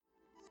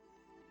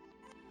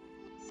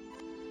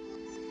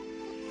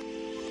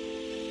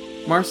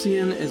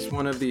Marcion is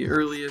one of the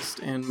earliest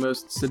and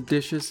most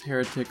seditious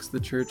heretics the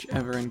Church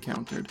ever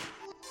encountered.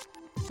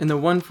 In the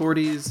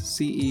 140s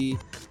CE,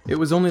 it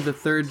was only the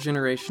third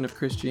generation of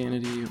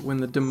Christianity when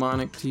the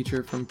demonic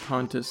teacher from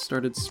Pontus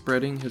started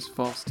spreading his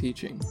false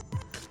teaching,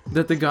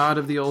 that the God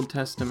of the Old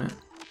Testament,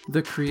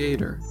 the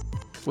Creator,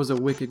 was a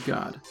wicked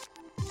God,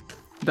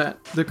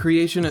 that the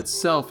creation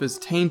itself is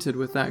tainted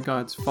with that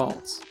God's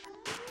faults,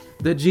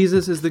 that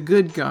Jesus is the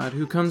good God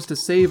who comes to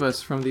save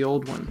us from the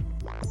old one.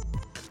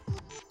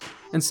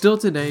 And still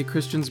today,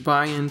 Christians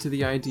buy into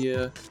the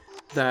idea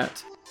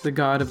that the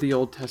God of the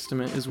Old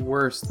Testament is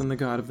worse than the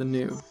God of the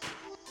New.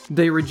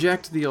 They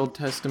reject the Old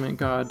Testament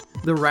God,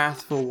 the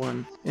wrathful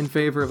one, in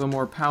favor of a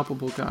more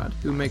palpable God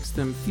who makes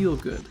them feel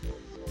good,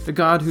 a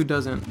God who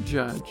doesn't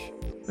judge,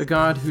 a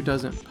God who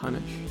doesn't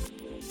punish.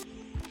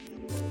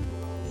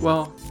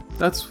 Well,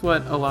 that's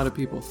what a lot of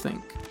people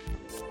think.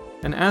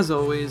 And as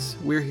always,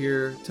 we're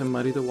here to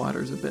muddy the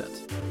waters a bit.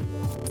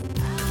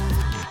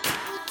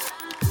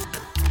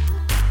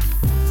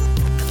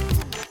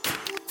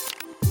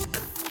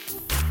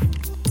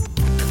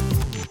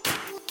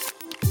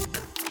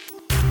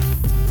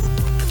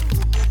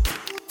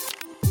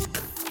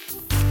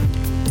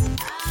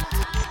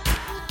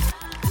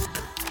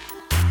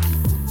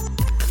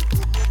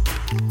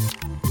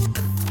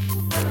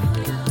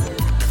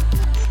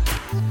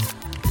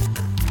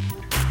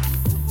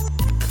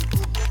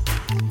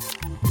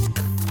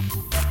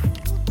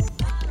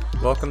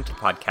 Welcome to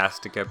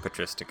Podcastica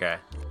Patristica,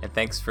 and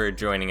thanks for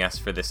joining us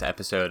for this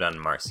episode on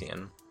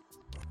Marcion.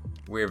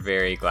 We're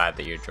very glad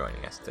that you're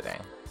joining us today.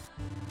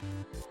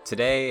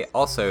 Today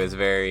also is a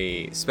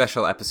very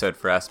special episode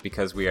for us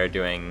because we are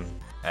doing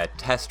a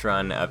test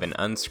run of an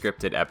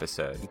unscripted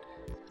episode.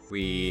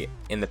 We,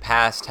 in the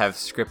past, have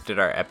scripted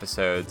our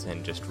episodes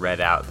and just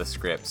read out the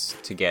scripts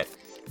to get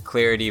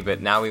clarity,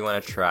 but now we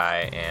want to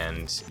try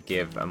and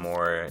give a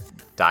more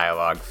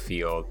dialogue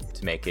feel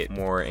to make it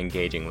more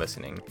engaging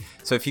listening.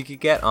 So if you could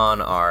get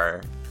on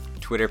our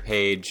Twitter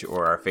page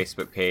or our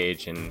Facebook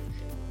page and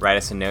write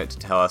us a note to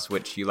tell us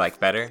which you like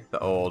better, the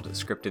old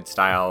scripted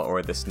style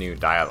or this new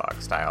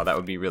dialogue style, that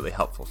would be really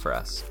helpful for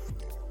us.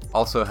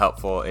 Also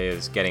helpful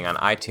is getting on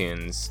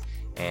iTunes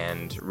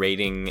and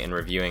rating and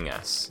reviewing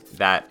us.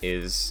 That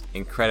is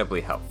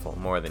incredibly helpful,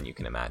 more than you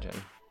can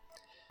imagine.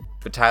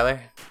 But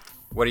Tyler,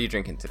 what are you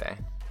drinking today?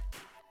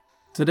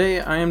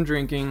 Today I am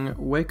drinking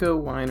Waco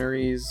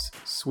Winery's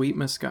Sweet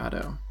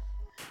Moscato.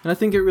 And I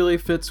think it really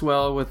fits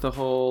well with the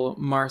whole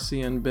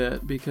Marcion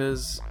bit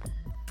because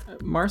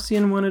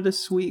Marcion wanted a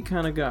sweet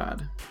kind of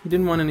God. He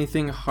didn't want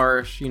anything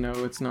harsh,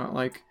 it's not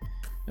like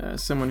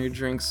someone who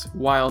drinks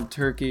wild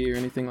turkey or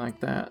anything like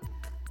that.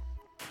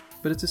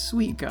 But it's a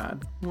sweet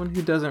God, one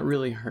who doesn't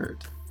really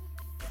hurt.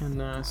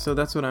 And so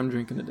that's what I'm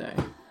drinking today.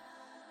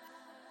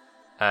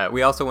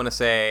 We also want to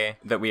say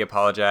that we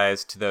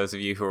apologize to those of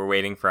you who are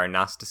waiting for our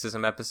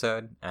Gnosticism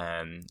episode.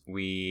 I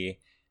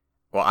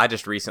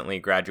just recently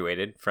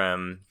graduated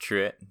from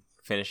Truett,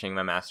 finishing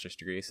my master's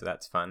degree, so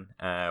that's fun.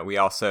 We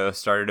also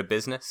started a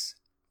business,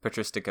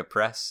 Patristica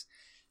Press,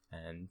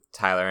 and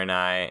Tyler and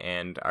I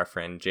and our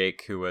friend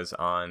Jake, who was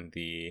on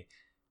the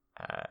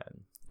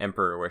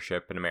Emperor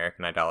Worship and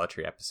American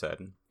Idolatry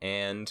episode.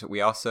 And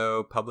we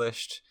also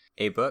published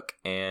a book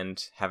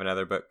and have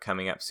another book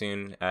coming up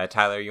soon.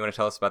 Tyler, you want to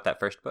tell us about that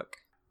first book?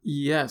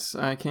 Yes,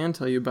 I can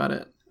tell you about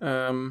it.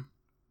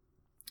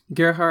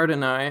 Gerhard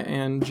and I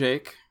and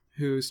Jake,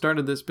 who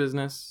started this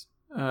business,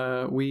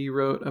 we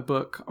wrote a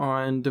book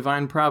on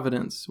divine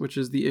providence, which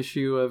is the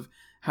issue of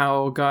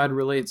how God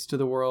relates to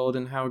the world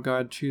and how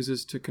God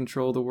chooses to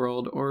control the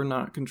world or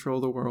not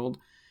control the world.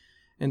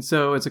 And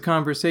so it's a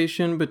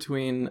conversation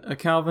between a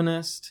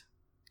Calvinist,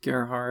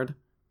 Gerhard,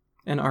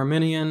 an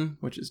Arminian,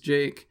 which is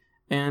Jake,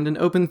 and an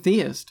open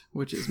theist,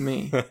 which is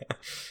me.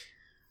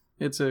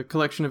 It's a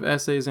collection of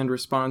essays and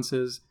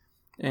responses,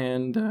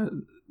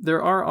 and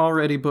there are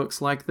already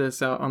books like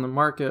this out on the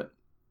market,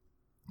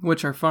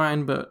 which are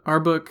fine, but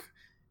our book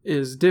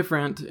is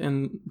different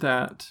in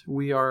that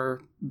we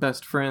are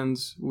best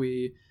friends.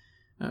 We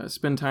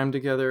spend time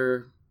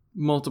together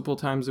multiple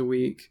times a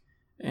week,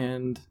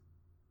 and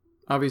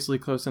obviously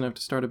close enough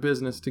to start a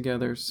business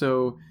together.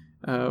 So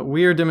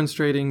we are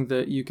demonstrating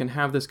that you can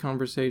have this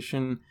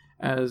conversation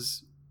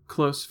as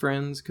close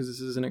friends, because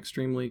this is an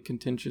extremely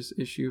contentious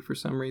issue for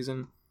some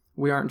reason.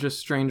 We aren't just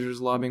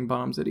strangers lobbing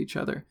bombs at each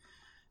other.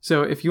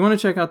 So if you want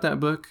to check out that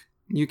book,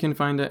 you can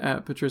find it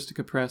at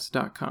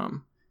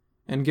patristicapress.com.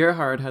 And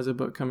Gerhard has a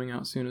book coming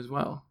out soon as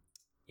well.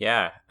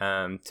 Yeah,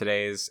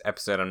 today's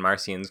episode on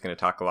Marcion is going to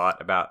talk a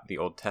lot about the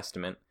Old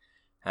Testament.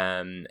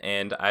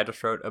 And I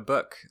just wrote a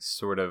book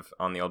sort of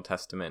on the Old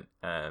Testament.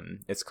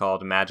 It's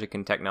called Magic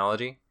and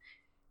Technology.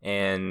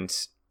 And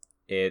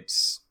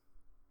it's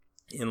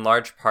in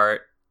large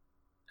part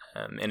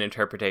an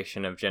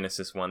interpretation of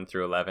Genesis 1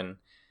 through 11.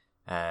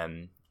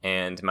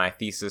 And my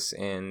thesis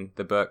in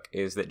the book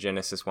is that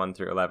Genesis 1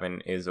 through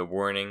 11 is a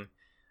warning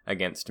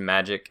against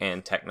magic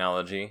and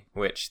technology,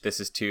 which this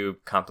is too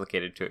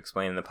complicated to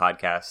explain in the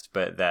podcast,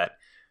 but that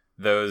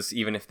those,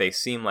 even if they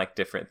seem like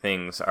different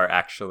things, are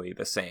actually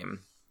the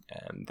same.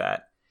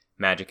 that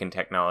magic and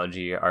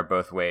technology are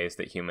both ways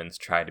that humans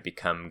try to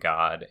become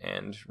God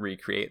and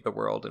recreate the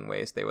world in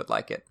ways they would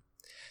like it.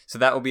 So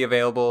that will be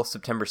available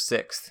September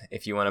 6th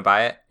if you want to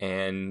buy it.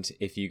 And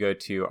if you go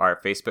to our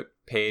Facebook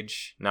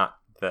page, not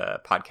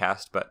the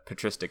podcast, but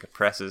Patristica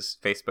Press's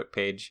Facebook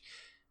page,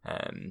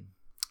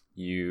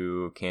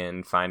 you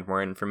can find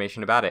more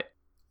information about it.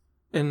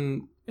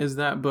 And is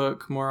that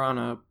book more on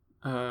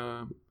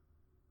a,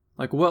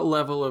 like, what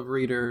level of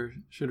reader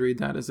should read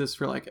that? Is this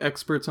for, like,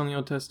 experts on the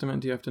Old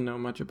Testament? Do you have to know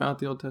much about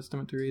the Old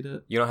Testament to read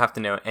it? You don't have to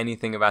know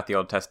anything about the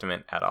Old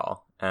Testament at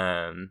all.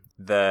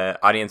 The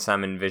audience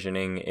I'm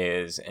envisioning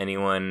is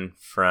anyone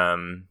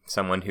from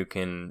someone who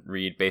can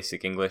read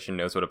basic English and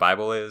knows what a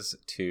Bible is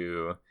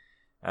to,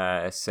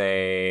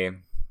 say,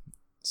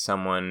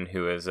 someone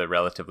who is a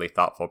relatively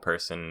thoughtful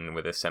person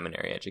with a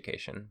seminary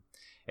education.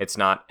 It's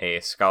not a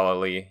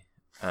scholarly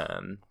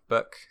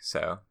book,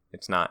 so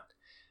it's not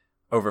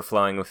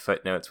overflowing with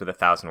footnotes with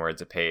 1,000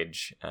 words a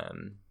page,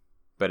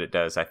 but it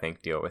does, I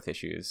think, deal with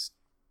issues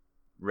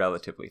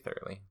relatively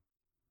thoroughly.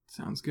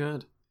 Sounds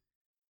good.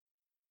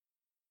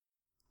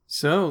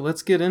 So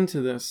let's get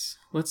into this.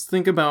 Let's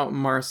think about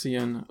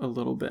Marcion a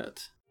little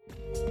bit.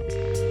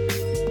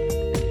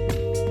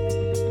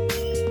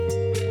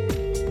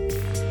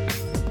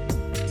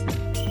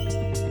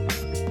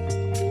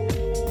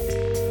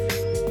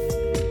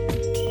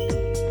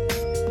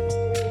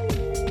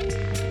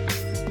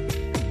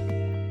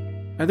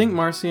 I think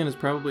Marcion is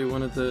probably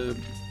one of the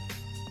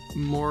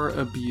more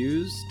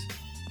abused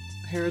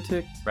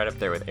heretics. Right up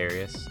there with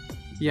Arius.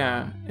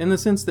 Yeah, in the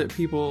sense that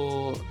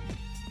people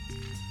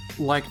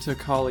like to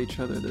call each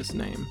other this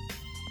name.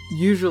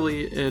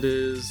 Usually it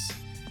is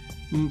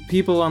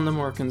people on the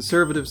more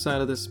conservative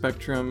side of the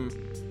spectrum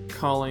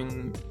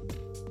calling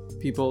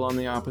people on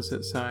the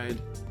opposite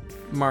side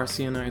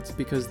Marcionites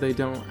because they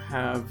don't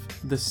have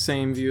the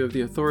same view of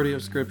the authority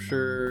of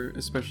Scripture,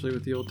 especially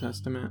with the Old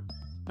Testament.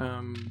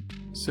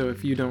 So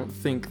if you don't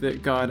think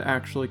that God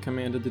actually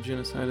commanded the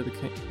genocide of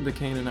the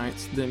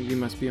Canaanites, then you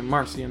must be a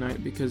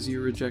Marcionite because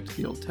you reject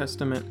the Old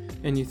Testament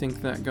and you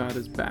think that God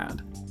is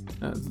bad.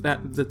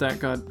 That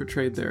God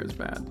portrayed there is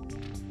bad.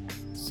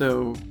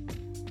 So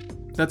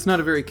that's not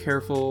a very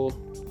careful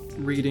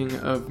reading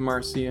of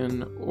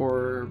Marcion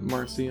or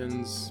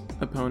Marcion's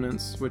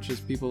opponents, which is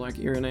people like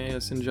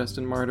Irenaeus and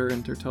Justin Martyr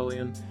and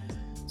Tertullian.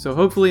 So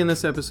hopefully in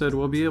this episode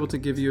we'll be able to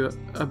give you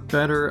a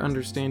better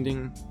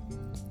understanding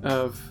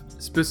of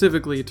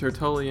specifically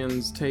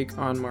Tertullian's take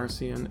on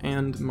Marcion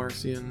and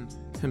Marcion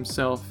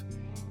himself,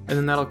 and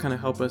then that'll kind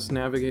of help us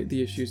navigate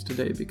the issues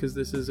today, because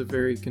this is a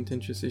very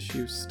contentious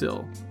issue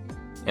still.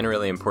 And a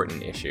really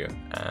important issue.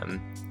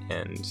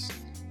 And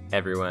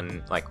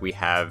everyone, like, we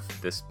have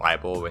this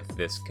Bible with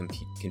this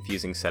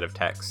confusing set of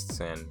texts,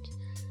 and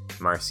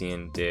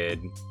Marcion did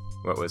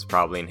what was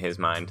probably in his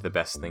mind the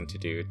best thing to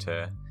do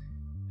to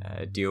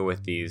deal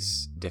with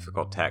these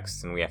difficult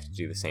texts, and we have to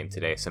do the same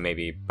today. So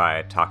maybe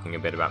by talking a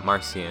bit about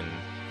Marcion,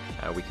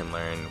 we can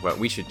learn what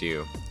we should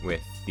do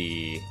with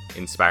the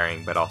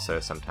inspiring but also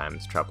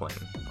sometimes troubling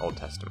Old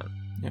Testament.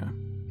 Yeah,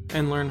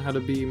 and learn how to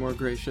be more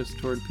gracious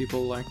toward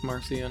people like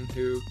Marcion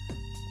who,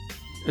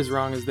 as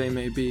wrong as they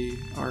may be,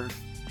 are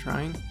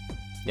trying.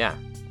 Yeah,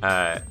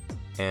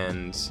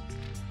 and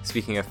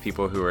speaking of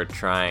people who are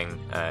trying,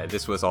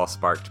 this was all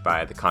sparked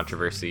by the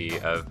controversy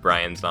of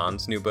Brian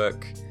Zahn's new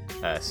book,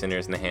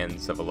 Sinners in the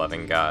Hands of a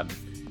Loving God.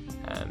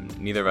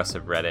 Neither of us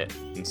have read it,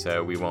 and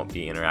so we won't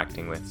be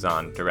interacting with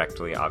Zahn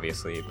directly,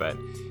 obviously, but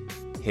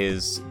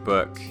his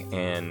book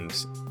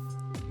and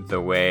the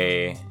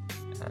way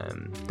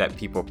that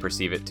people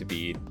perceive it to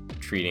be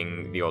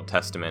treating the Old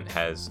Testament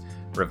has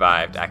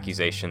revived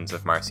accusations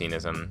of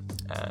Marcionism.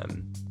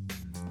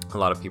 A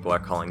lot of people are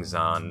calling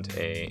Zahn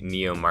a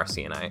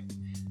neo-Marcionite,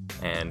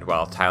 and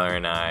while Tyler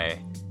and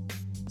I,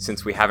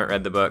 since we haven't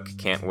read the book,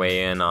 can't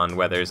weigh in on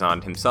whether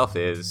Zahn himself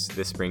is,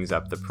 this brings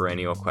up the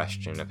perennial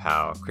question of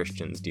how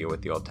Christians deal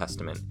with the Old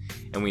Testament.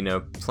 And we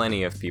know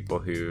plenty of people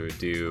who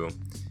do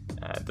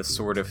the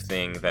sort of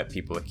thing that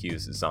people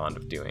accuse Zahn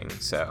of doing.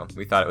 So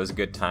we thought it was a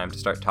good time to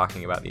start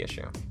talking about the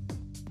issue.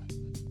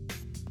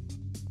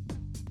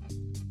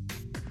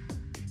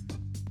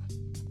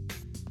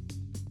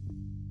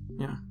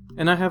 Yeah,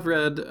 and I have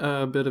read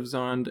a bit of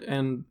Zahn,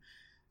 and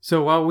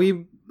so while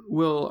we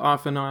will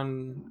off and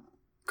on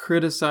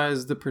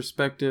criticize the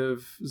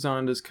perspective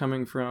Zahn is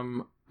coming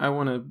from, I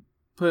want to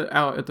put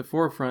out at the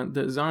forefront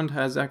that Zahn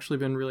has actually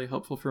been really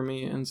helpful for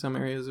me in some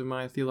areas of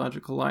my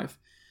theological life.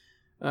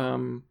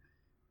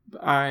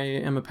 I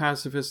am a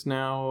pacifist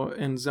now,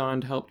 and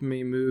Zahn helped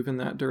me move in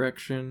that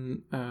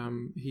direction.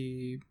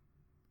 He,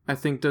 I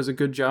think, does a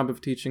good job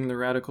of teaching the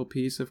radical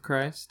peace of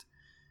Christ.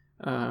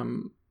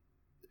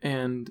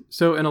 And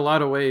so in a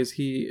lot of ways,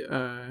 he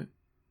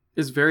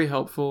is very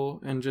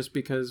helpful, and just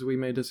because we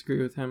may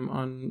disagree with him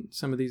on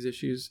some of these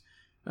issues,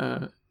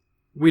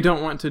 we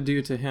don't want to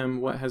do to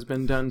him what has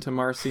been done to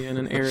Marcion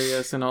and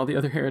Arius and all the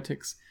other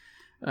heretics.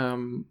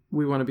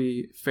 We want to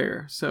be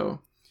fair. So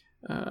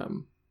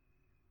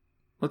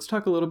let's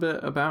talk a little bit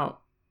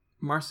about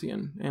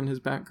Marcion and his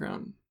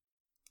background.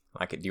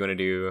 Like it. Do you want to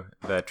do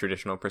the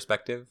traditional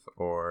perspective,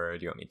 or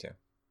do you want me to?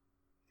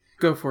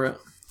 Go for it.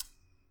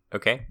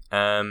 Okay.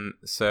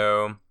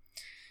 So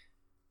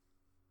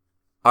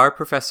our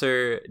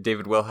professor,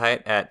 David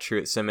Wilhite at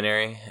Truett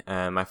Seminary,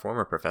 my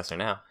former professor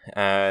now,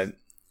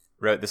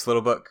 wrote this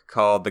little book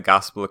called The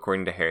Gospel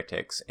According to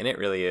Heretics. And it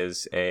really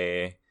is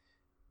a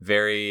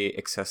very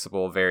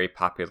accessible, very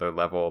popular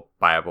level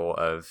Bible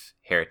of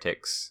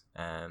heretics.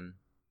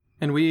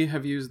 And we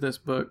have used this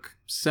book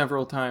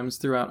several times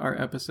throughout our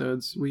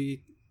episodes.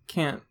 We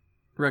can't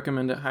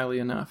recommend it highly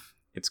enough.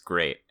 It's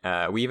great.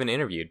 We even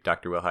interviewed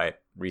Dr. Wilhite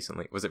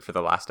recently. Was it for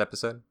the last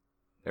episode?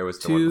 Or was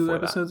it the 2 one before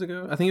episodes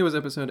ago? I think it was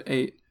episode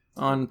 8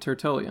 on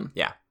Tertullian.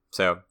 Yeah.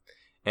 So,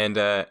 and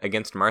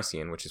against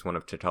Marcion, which is one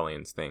of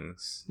Tertullian's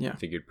things,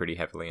 figured pretty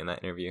heavily in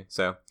that interview.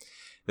 So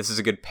this is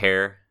a good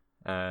pair,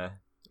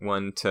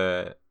 one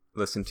to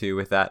listen to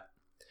with that.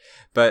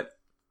 But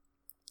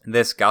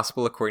this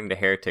Gospel According to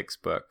Heretics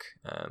book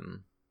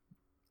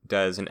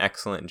does an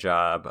excellent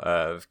job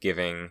of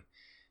giving,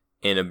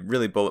 in a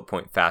really bullet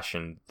point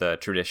fashion, the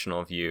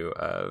traditional view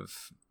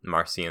of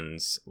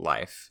Marcion's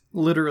life.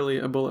 Literally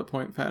a bullet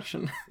point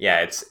fashion.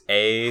 Yeah, it's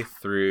A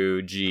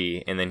through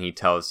G, and then he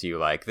tells you,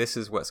 like, this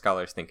is what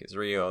scholars think is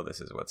real,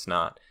 this is what's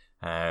not.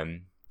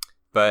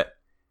 But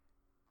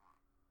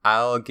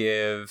I'll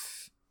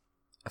give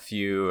a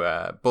few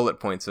bullet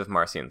points of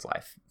Marcion's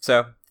life.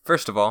 So,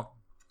 first of all,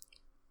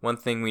 one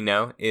thing we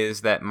know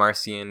is that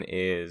Marcion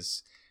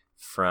is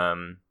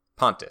from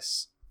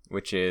Pontus,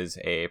 which is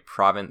a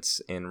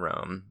province in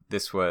Rome.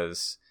 This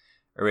was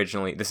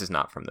originally, this is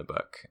not from the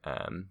book.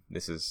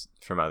 This is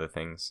from other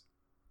things.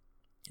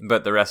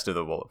 But the rest of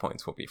the bullet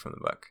points will be from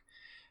the book.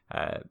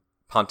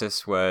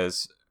 Pontus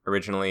was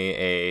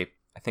originally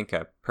I think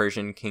a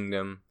Persian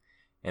kingdom.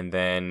 And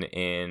then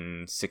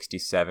in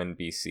 67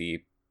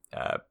 BC,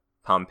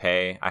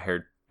 Pompey, I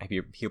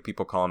hear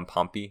people call him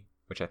Pompey,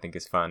 which I think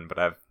is fun, but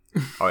I've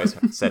always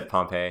said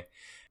Pompey.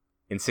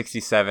 In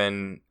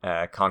 67,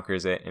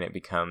 conquers it, and it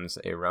becomes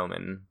a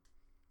Roman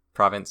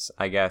province,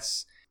 I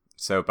guess.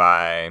 So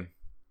by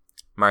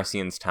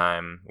Marcion's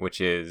time, which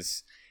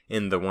is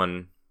in the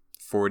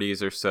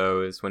 140s or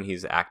so, is when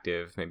he's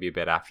active, maybe a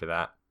bit after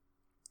that.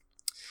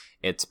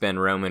 It's been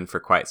Roman for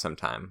quite some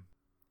time.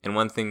 And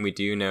one thing we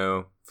do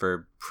know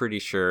for pretty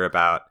sure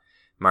about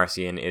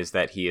Marcion is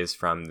that he is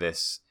from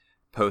this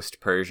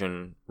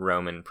post-Persian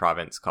Roman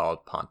province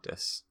called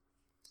Pontus.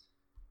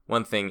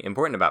 One thing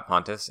important about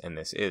Pontus, and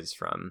this is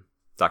from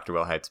Dr.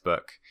 Wilhite's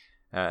book,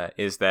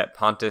 is that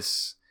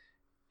Pontus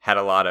had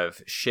a lot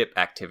of ship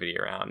activity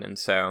around, and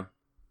so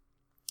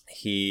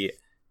he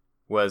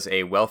was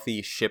a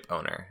wealthy ship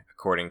owner,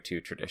 according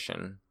to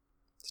tradition.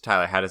 So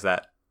Tyler, how does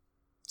that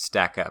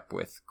stack up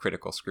with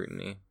critical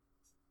scrutiny?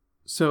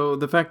 So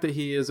the fact that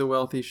he is a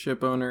wealthy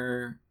ship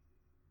owner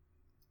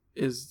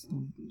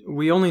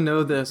we only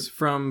know this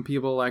from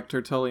people like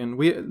Tertullian.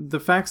 The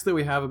facts that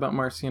we have about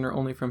Marcion are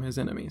only from his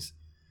enemies.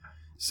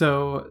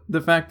 So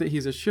the fact that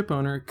he's a ship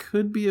owner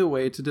could be a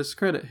way to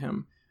discredit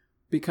him.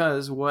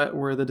 Because what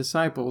were the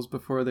disciples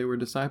before they were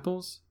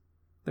disciples?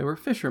 They were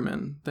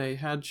fishermen. They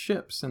had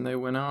ships, and they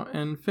went out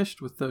and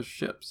fished with those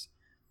ships.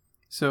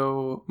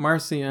 So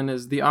Marcion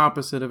is the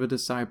opposite of a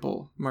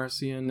disciple.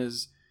 Marcion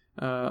is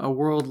a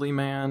worldly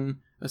man,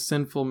 a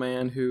sinful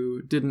man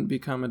who didn't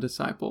become a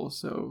disciple.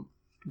 So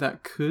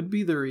that could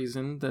be the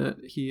reason that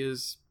he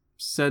is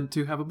said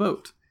to have a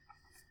boat.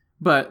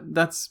 But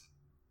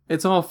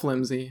it's all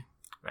flimsy.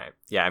 Right.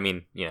 Yeah, I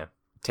mean,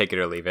 take it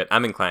or leave it.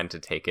 I'm inclined to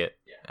take it.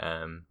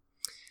 Yeah.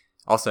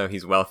 Also,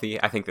 he's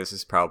wealthy. I think this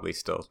is probably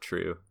still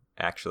true,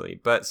 actually.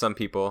 But some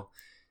people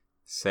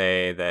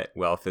say that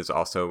wealth is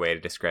also a way to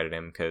discredit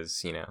him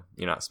because, you're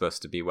not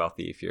supposed to be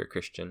wealthy if you're a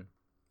Christian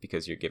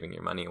because you're giving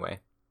your money away.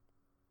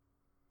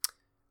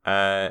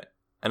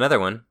 Another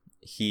one,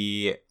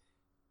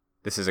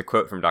 this is a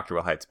quote from Dr.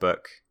 Wilhite's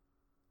book.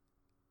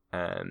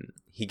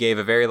 He gave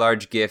a very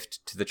large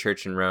gift to the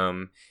church in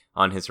Rome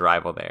on his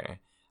arrival there.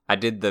 I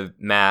did the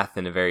math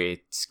in a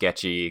very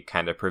sketchy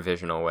kind of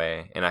provisional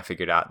way, and I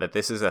figured out that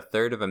this is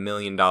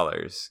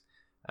 $350,000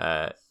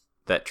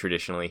 that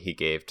traditionally he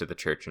gave to the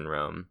church in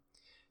Rome.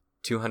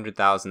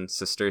 200,000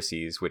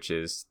 sesterces, which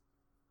is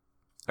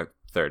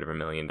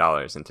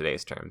 $350,000 in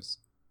today's terms.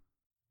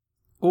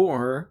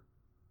 Or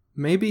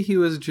maybe he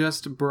was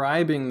just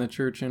bribing the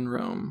church in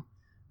Rome.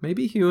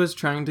 Maybe he was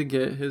trying to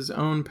get his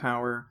own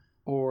power,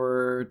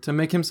 or to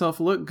make himself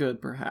look good,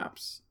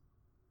 perhaps.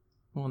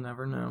 We'll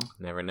never know.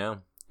 Never know.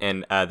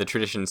 And the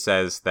tradition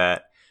says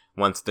that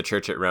once the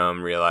church at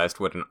Rome realized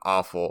what an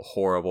awful,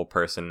 horrible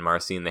person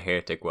Marcion the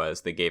heretic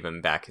was, they gave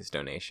him back his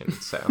donation.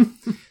 So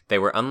they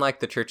were unlike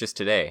the churches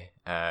today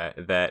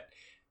that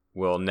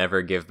will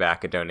never give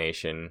back a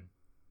donation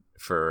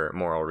for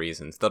moral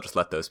reasons. They'll just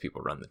let those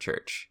people run the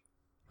church.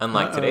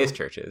 Unlike today's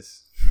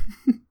churches,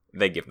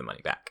 they give the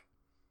money back.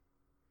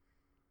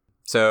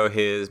 So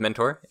his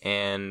mentor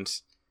and,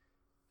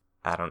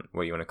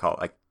 what you want to call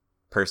it, like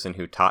person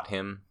who taught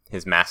him,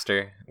 his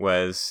master,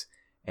 was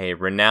a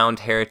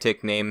renowned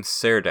heretic named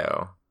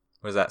Cerdo.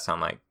 What does that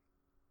sound like,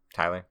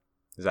 Tyler?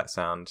 Does that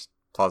sound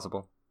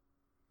plausible?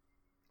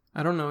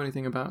 I don't know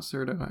anything about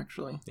Surdo,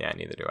 actually. Yeah,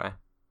 neither do I.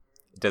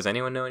 Does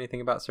anyone know anything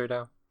about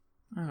Surdo?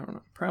 I don't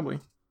know. Probably.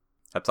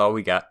 That's all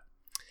we got.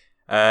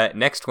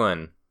 Next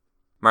one.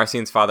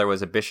 Marcion's father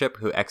was a bishop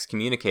who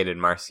excommunicated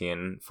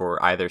Marcion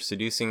for either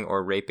seducing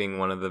or raping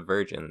one of the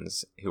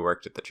virgins who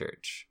worked at the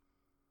church.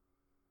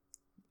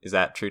 Is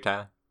that true,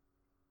 Tyler?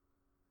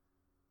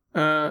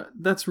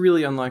 That's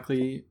really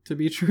unlikely to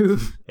be true.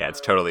 Yeah,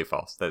 it's totally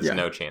false. There's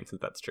no chance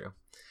that that's true.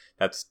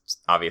 That's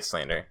obvious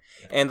slander.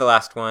 And the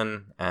last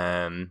one,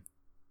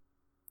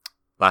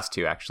 last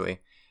two actually.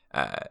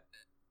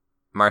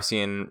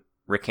 Marcion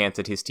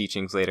recanted his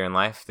teachings later in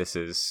life. This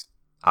is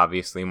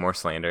obviously more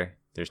slander.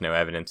 There's no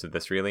evidence of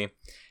this really.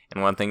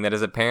 And one thing that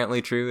is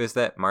apparently true is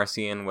that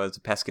Marcion was a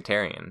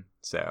pescatarian.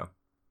 So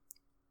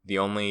the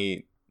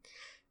only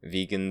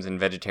vegans and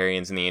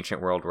vegetarians in the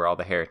ancient world were all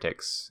the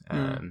heretics.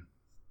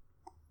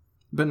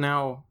 But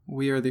now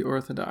we are the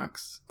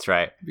Orthodox. That's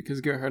right.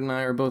 Because Gerhard and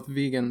I are both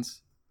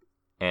vegans.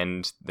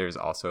 And there's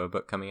also a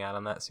book coming out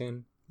on that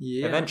soon.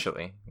 Yeah.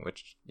 Eventually.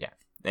 Which, yeah.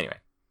 Anyway.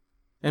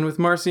 And with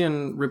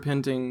Marcion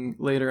repenting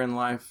later in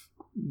life,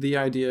 the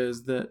idea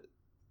is that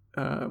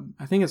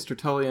I think it's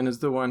Tertullian is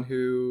the one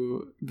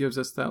who gives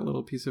us that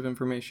little piece of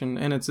information.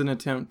 And it's an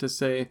attempt to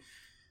say,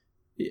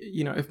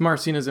 you know, if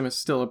Marcionism is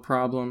still a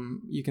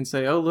problem, you can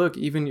say, oh, look,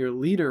 even your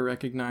leader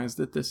recognized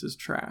that this is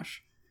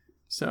trash.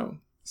 So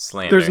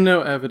slander. There's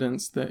no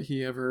evidence that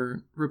he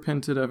ever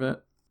repented of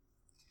it.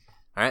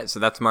 All right, so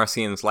that's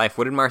Marcion's life.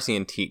 What did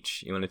Marcion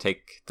teach? You want to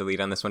take the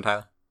lead on this one,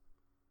 Tyler?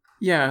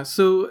 Yeah,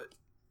 so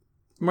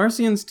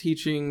Marcion's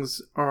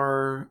teachings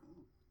are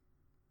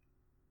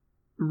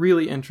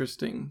really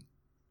interesting.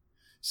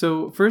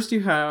 So first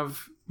you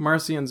have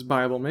Marcion's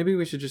Bible. Maybe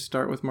we should just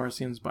start with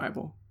Marcion's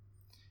Bible.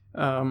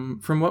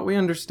 From what we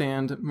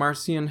understand,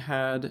 Marcion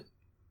had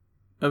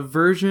a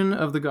version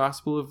of the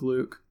Gospel of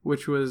Luke,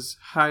 which was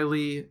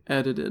highly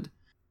edited.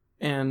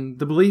 And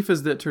the belief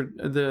is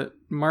that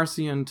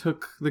Marcion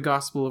took the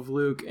Gospel of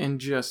Luke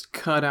and just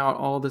cut out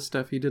all the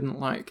stuff he didn't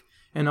like.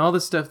 And all the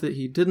stuff that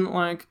he didn't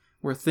like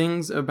were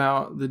things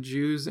about the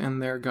Jews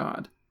and their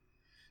God.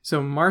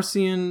 So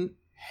Marcion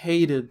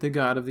hated the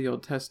God of the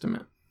Old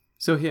Testament.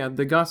 So he had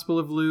the Gospel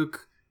of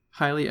Luke,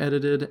 highly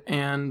edited,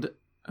 and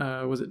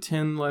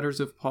 10 letters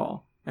of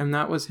Paul. And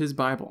that was his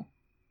Bible.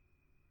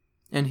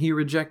 And he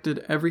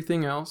rejected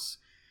everything else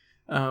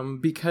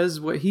because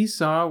what he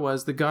saw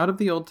was the God of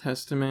the Old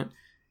Testament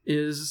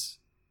is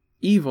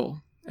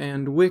evil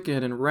and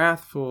wicked and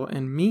wrathful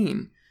and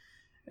mean.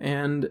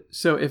 And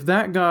so if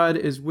that God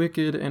is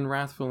wicked and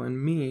wrathful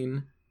and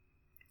mean,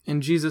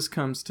 and Jesus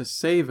comes to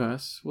save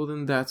us, well,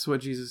 then that's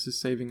what Jesus is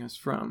saving us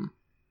from.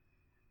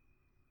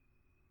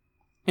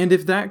 And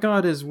if that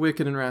God is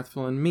wicked and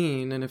wrathful and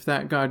mean, and if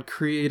that God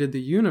created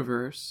the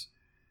universe,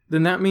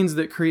 then that means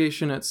that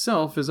creation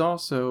itself is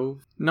also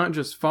not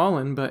just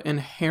fallen, but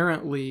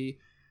inherently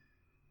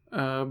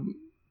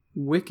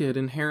wicked,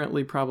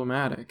 inherently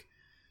problematic.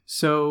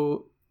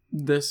 So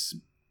this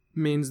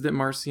means that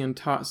Marcion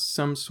taught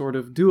some sort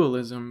of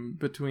dualism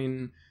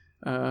between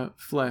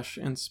flesh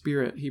and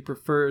spirit. He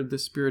preferred the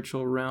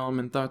spiritual realm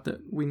and thought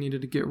that we needed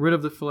to get rid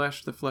of the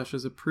flesh. The flesh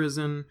is a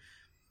prison,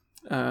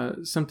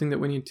 something that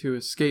we need to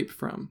escape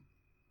from.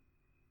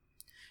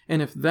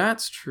 And if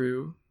that's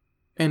true,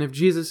 and if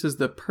Jesus is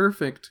the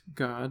perfect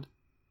God,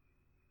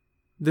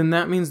 then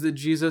that means that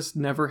Jesus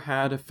never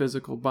had a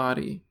physical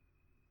body.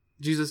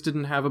 Jesus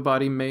didn't have a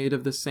body made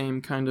of the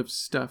same kind of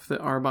stuff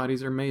that our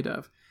bodies are made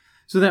of.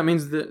 So that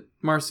means that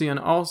Marcion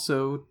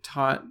also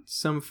taught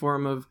some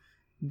form of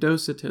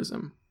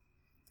Docetism.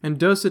 And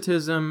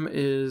Docetism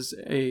is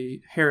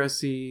a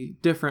heresy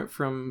different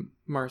from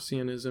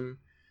Marcionism.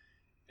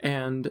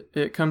 And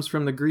it comes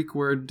from the Greek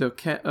word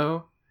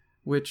dokeo,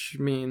 which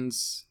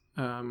means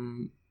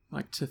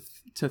like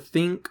to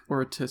think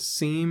or to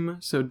seem.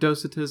 So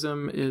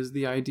Docetism is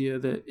the idea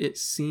that it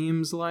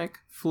seems like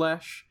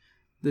flesh,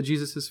 that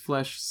Jesus'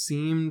 flesh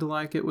seemed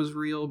like it was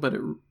real, but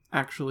it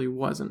actually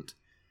wasn't.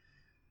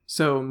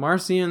 So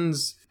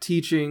Marcion's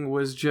teaching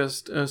was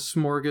just a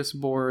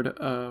smorgasbord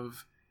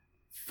of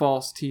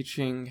false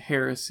teaching,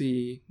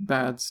 heresy,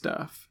 bad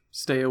stuff.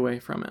 Stay away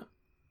from it.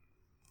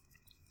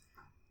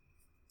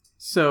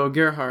 So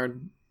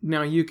Gerhard,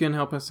 now you can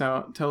help us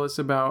out. Tell us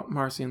about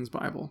Marcion's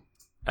Bible.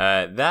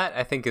 That,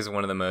 I think, is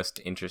one of the most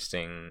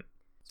interesting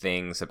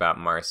things about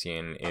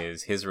Marcion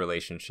is his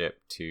relationship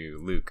to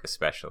Luke,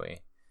 especially.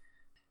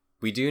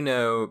 We do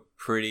know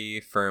pretty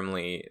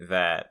firmly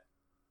that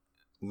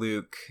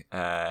Luke,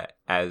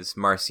 as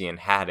Marcion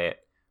had it,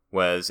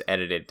 was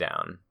edited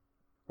down,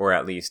 or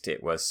at least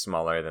it was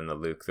smaller than the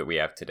Luke that we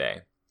have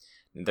today.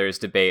 There's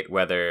debate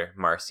whether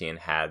Marcion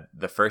had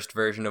the first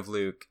version of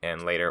Luke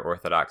and later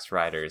Orthodox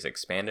writers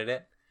expanded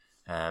it,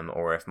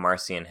 or if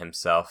Marcion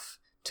himself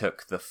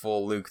took the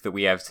full Luke that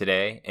we have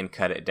today and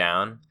cut it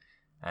down.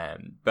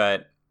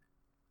 But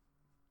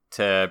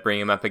to bring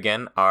him up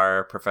again,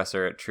 our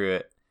professor at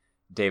Truett,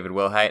 David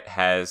Wilhite,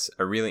 has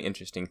a really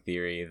interesting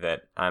theory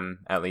that I'm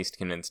at least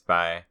convinced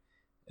by,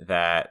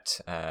 that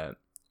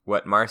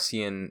what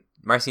Marcion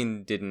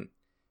didn't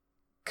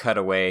cut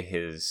away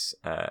his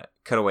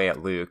cut away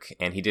at Luke,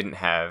 and he didn't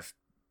have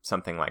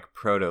something like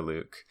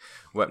Proto-Luke.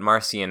 What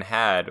Marcion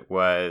had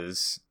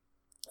was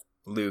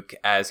Luke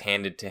as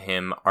handed to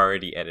him,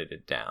 already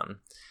edited down.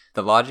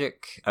 The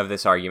logic of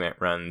this argument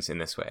runs in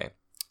this way.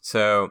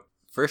 So,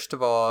 first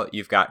of all,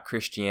 you've got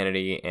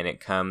Christianity, and it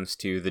comes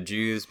to the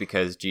Jews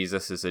because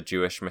Jesus is a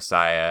Jewish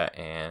Messiah,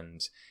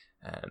 and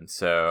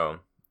so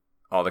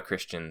all the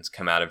Christians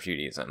come out of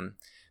Judaism.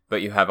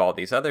 But you have all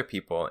these other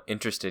people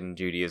interested in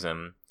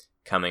Judaism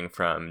coming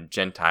from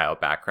Gentile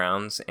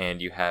backgrounds,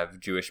 and you have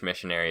Jewish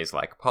missionaries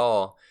like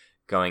Paul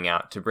going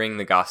out to bring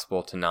the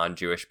gospel to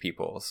non-Jewish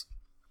peoples.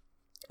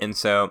 And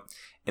so,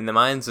 in the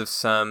minds of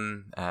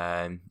some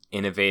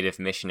innovative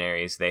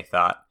missionaries, they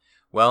thought,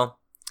 well,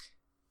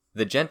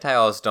 the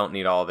Gentiles don't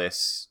need all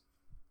this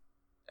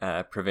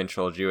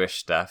provincial Jewish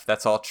stuff.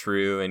 That's all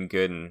true and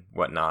good and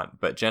whatnot,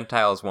 but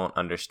Gentiles won't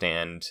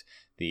understand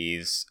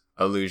these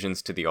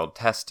allusions to the Old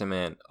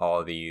Testament,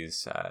 all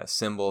these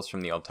symbols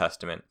from the Old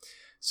Testament.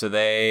 So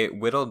they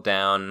whittled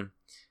down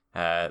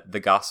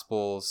the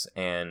Gospels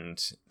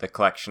and the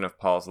collection of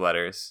Paul's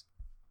letters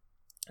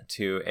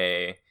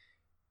to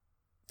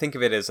think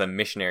of it as a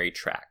missionary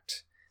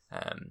tract.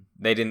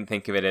 They didn't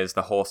think of it as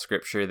the whole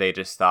scripture. They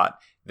just thought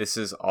this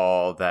is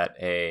all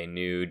that a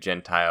new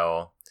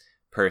Gentile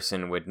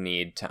person would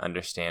need to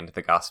understand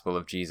the gospel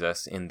of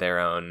Jesus in their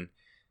own,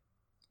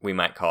 we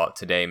might call it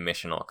today,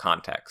 missional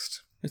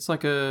context. It's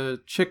like a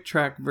chick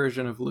tract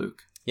version of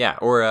Luke. Yeah,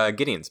 or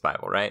Gideon's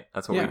Bible, right?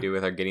 That's what we do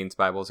with our Gideon's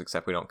Bibles,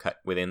 except we don't cut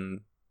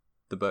within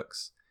the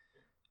books.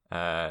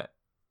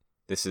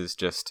 This is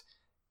just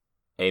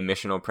a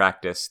missional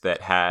practice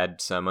that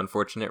had some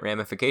unfortunate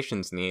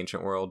ramifications in the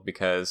ancient world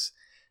because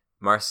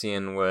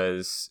Marcion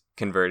was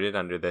converted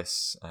under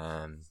this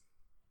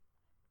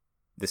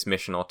this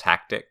missional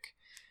tactic,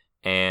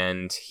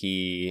 and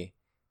he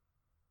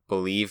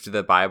believed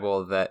the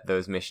Bible that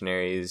those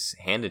missionaries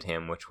handed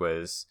him, which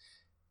was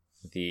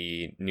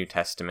the New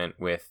Testament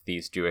with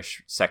these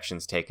Jewish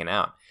sections taken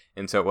out.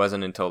 And so it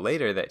wasn't until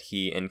later that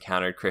he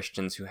encountered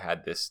Christians who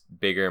had this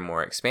bigger,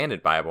 more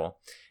expanded Bible,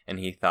 and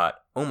he thought,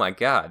 oh my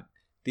God,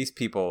 these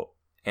people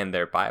and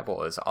their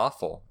Bible is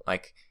awful.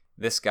 Like,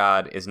 this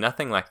God is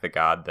nothing like the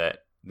God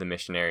that the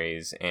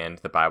missionaries and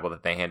the Bible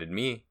that they handed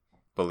me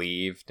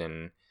believed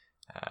and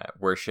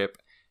worship.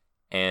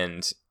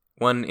 And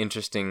one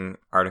interesting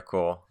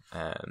article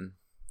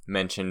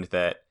mentioned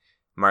that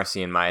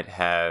Marcion might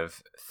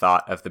have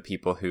thought of the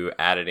people who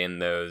added in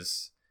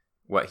those,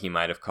 what he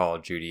might have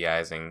called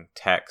Judaizing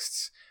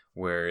texts,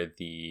 were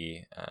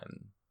the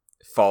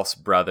false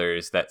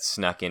brothers that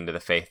snuck into the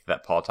faith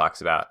that Paul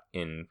talks about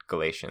in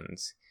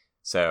Galatians.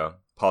 So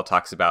Paul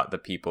talks about the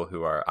people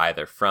who are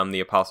either from the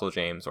Apostle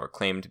James or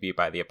claim to be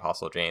by the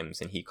Apostle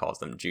James, and he calls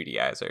them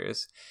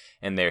Judaizers.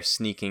 And they're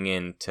sneaking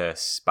in to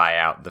spy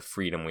out the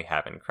freedom we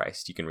have in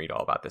Christ. You can read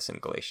all about this in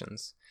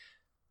Galatians.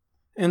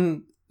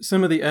 And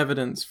some of the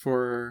evidence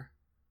for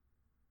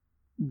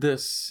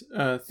this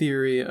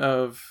theory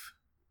of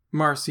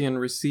Marcion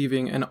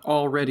receiving an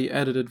already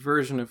edited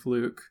version of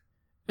Luke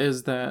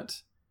is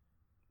that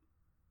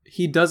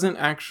he doesn't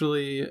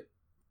actually...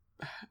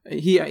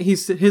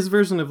 his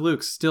version of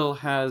Luke still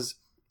has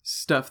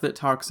stuff that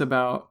talks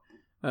about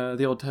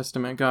the Old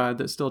Testament God,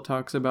 that still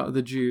talks about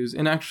the Jews.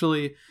 And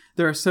actually,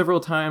 there are several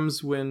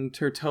times when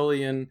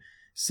Tertullian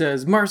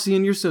says,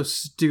 Marcion, you're so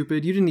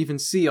stupid. You didn't even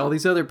see all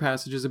these other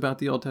passages about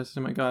the Old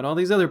Testament God, all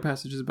these other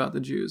passages about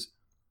the Jews.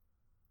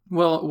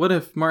 Well, what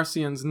if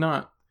Marcion's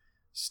not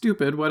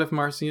stupid? What if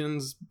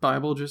Marcion's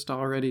Bible just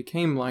already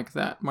came like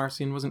that?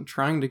 Marcion wasn't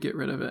trying to get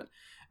rid of it.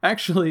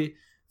 Actually,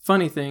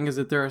 funny thing is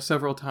that there are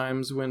several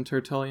times when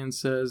Tertullian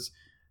says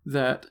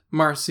that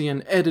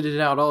Marcion edited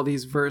out all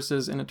these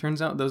verses, and it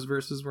turns out those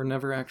verses were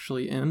never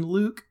actually in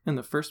Luke in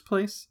the first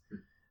place.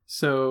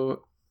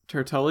 So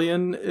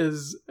Tertullian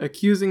is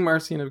accusing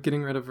Marcion of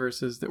getting rid of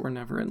verses that were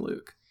never in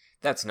Luke.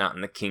 That's not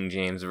in the King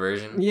James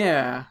Version.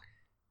 Yeah.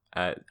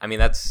 I mean,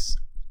 that's,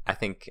 I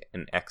think,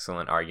 an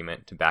excellent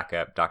argument to back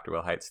up Dr.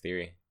 Wilhite's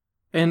theory.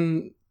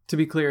 And to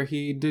be clear,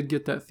 he did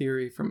get that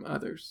theory from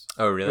others.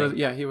 Oh, really?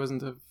 Yeah, he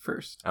wasn't the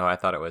first. Oh, I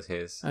thought it was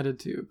his. I did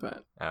too,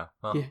 but oh,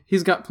 well. Yeah,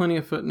 he's got plenty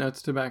of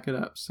footnotes to back it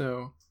up,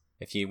 so...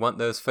 If you want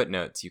those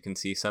footnotes, you can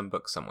see some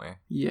book somewhere.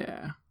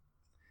 Yeah.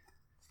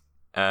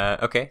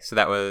 Okay, so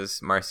that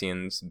was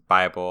Marcion's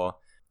Bible.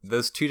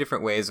 Those two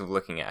different ways of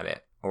looking at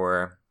it,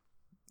 or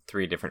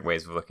three different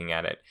ways of looking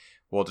at it,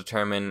 will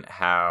determine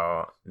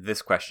how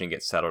this question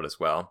gets settled as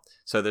well.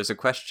 So there's a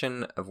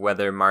question of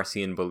whether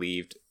Marcion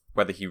believed,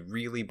 whether he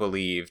really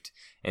believed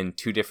in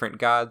two different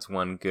gods,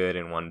 one good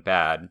and one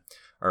bad,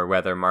 or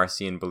whether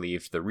Marcion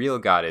believed the real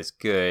God is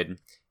good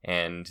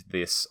and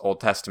this Old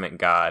Testament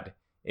God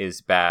is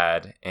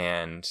bad.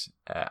 And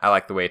I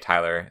like the way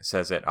Tyler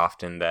says it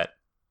often, that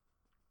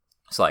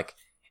it's like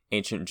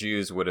ancient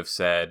Jews would have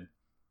said,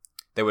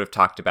 they would have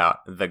talked about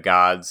the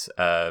gods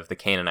of the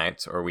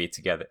Canaanites, or we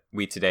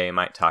today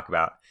might talk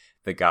about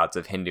the gods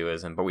of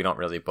Hinduism, but we don't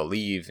really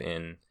believe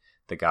in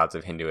the gods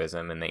of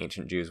Hinduism, and the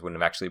ancient Jews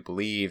wouldn't have actually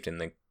believed in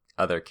the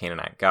other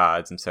Canaanite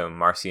gods. And so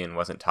Marcion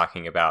wasn't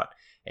talking about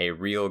a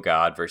real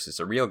God versus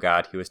a real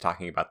God. He was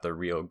talking about the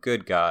real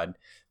good God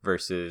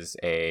versus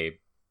a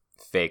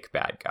fake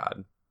bad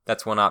God.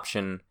 That's one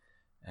option.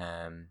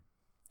 And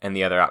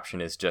the other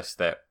option is just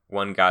that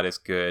one God is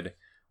good,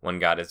 one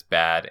God is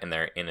bad, and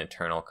they're in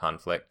eternal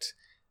conflict.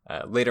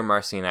 Later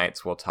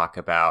Marcionites will talk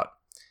about,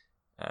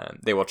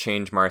 they will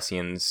change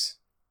Marcion's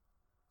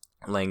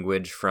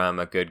language from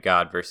a good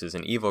God versus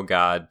an evil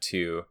God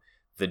to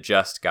the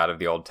just God of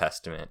the Old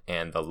Testament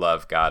and the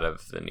love God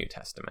of the New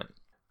Testament.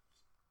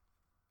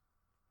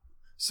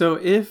 So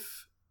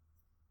if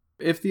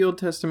the Old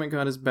Testament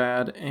God is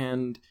bad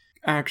and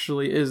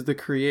actually is the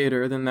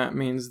creator, then that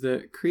means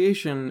that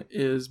creation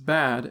is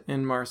bad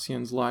in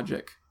Marcion's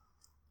logic.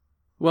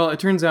 Well, it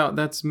turns out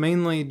that's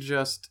mainly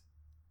just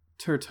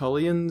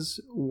Tertullian's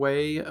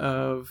way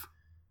of...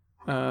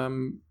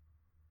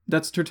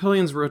 that's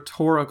Tertullian's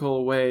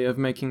rhetorical way of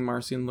making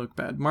Marcion look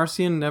bad.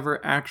 Marcion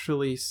never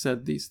actually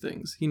said these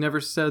things. He never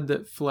said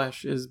that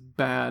flesh is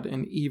bad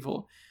and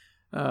evil.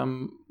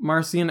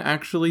 Marcion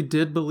actually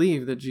did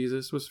believe that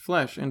Jesus was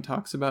flesh and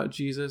talks about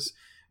Jesus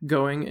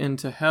going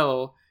into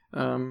hell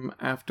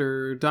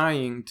after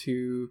dying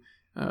to...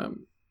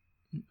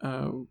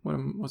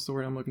 what's the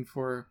word I'm looking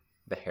for?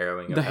 The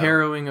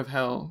harrowing of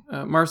hell.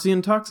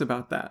 Marcion talks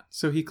about that.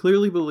 So he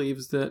clearly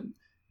believes that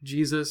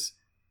Jesus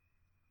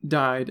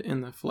died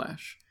in the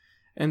flesh.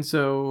 And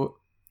so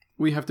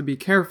we have to be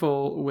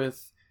careful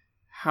with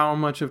how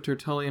much of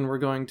Tertullian we're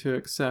going to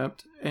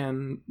accept.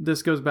 And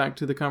this goes back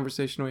to the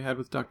conversation we had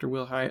with Dr.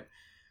 Wilhite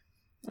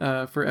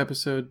for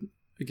episode,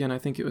 again, I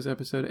think it was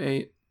episode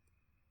 8.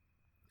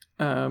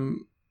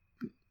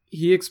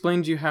 He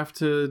explained you have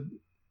to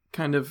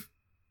kind of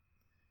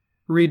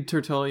read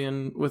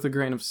Tertullian with a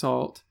grain of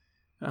salt.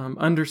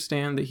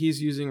 Understand that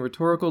he's using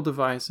rhetorical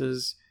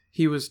devices.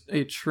 He was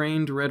a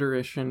trained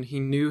rhetorician. He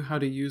knew how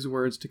to use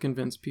words to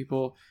convince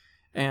people.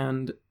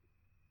 And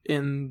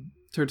in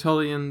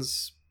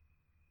Tertullian's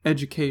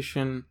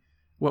education,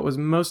 what was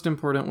most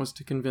important was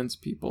to convince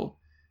people,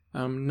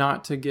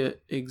 not to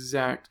get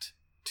exact,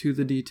 to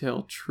the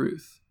detail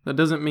truth. That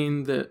doesn't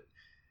mean that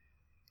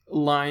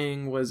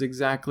lying was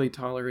exactly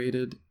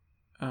tolerated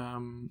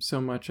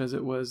so much as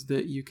it was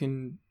that you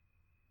can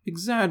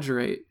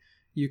exaggerate,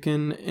 you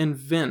can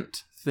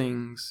invent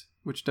things,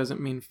 which doesn't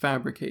mean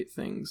fabricate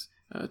things,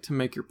 to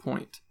make your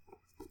point.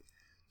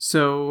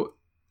 So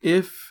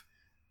if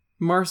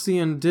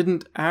Marcion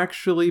didn't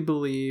actually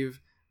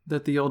believe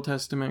that the Old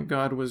Testament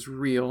God was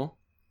real,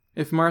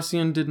 if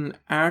Marcion didn't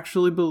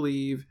actually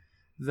believe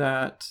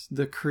that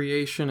the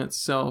creation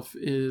itself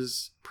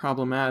is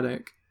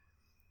problematic,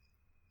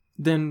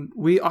 then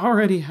we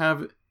already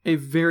have a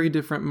very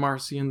different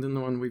Marcion than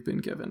the one we've been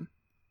given.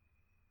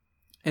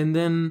 And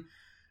then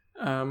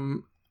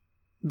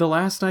the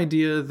last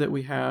idea that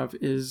we have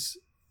is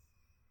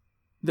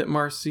that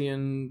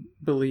Marcion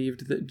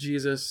believed that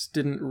Jesus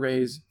didn't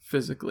raise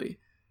physically.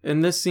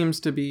 And this seems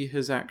to be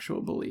his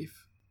actual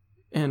belief.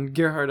 And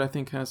Gerhard, I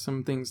think, has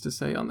some things to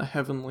say on the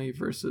heavenly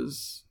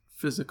versus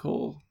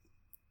physical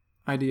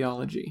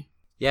ideology.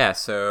 Yeah,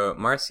 so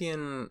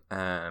Marcion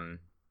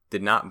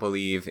did not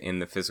believe in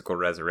the physical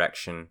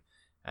resurrection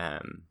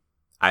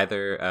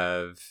either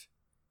of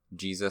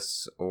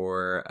Jesus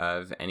or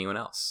of anyone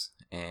else.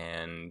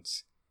 And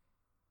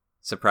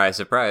surprise,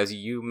 surprise,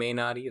 you may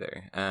not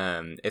either.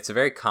 It's a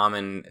very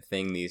common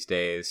thing these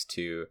days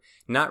to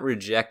not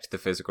reject the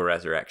physical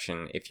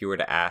resurrection. If you were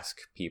to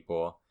ask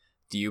people,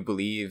 do you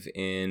believe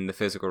in the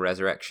physical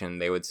resurrection?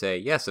 They would say,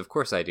 yes, of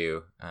course I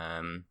do.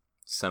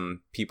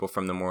 Some people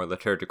from the more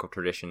liturgical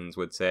traditions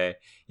would say,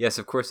 yes,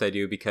 of course I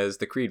do, because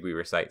the creed we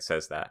recite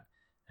says that.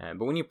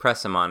 But when you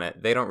press them on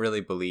it, they don't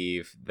really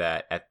believe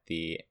that at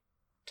the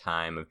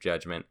time of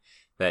judgment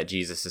that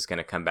Jesus is going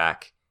to come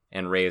back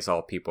and raise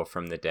all people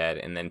from the dead,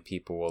 and then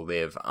people will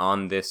live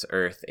on this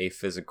earth a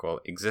physical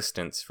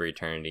existence for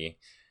eternity.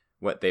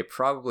 What they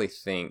probably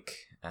think,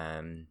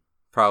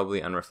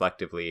 probably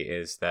unreflectively,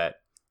 is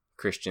that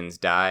Christians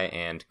die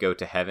and go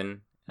to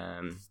heaven,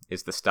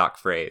 is the stock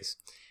phrase,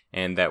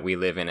 and that we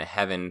live in a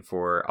heaven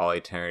for all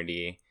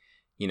eternity.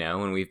 You know,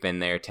 when we've been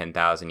there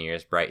 10,000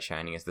 years, bright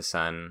shining as the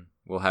sun,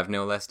 we'll have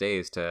no less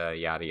days to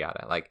yada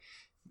yada.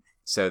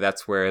 So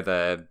that's where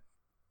the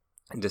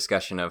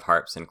discussion of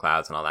harps and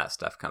clouds and all that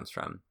stuff comes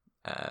from.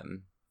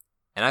 And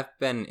I've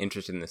been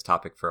interested in this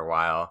topic for a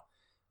while.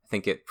 I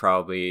think it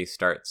probably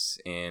starts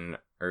in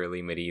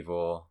early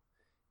medieval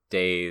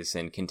days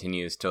and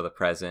continues till the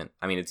present.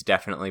 I mean, it's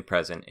definitely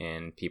present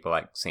in people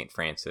like St.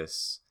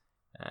 Francis,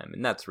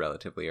 and that's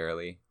relatively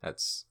early.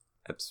 That's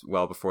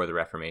well before the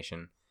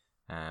Reformation.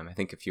 I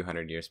think a few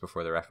hundred years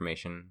before the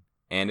Reformation,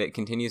 and it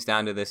continues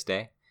down to this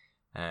day.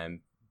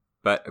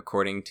 But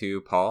according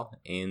to Paul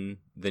in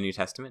the New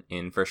Testament,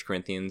 in 1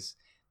 Corinthians,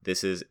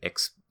 this is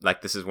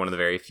one of the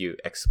very few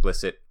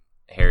explicit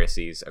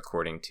heresies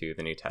according to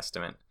the New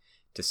Testament,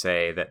 to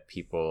say that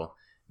people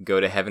go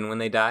to heaven when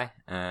they die,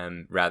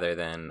 rather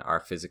than are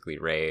physically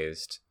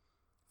raised,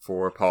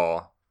 for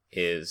Paul,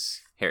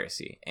 is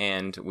heresy.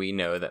 And we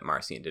know that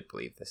Marcion did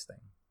believe this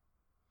thing.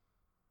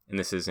 And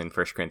this is in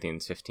 1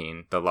 Corinthians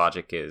 15. The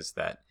logic is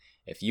that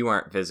if you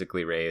aren't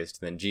physically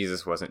raised, then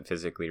Jesus wasn't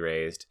physically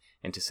raised.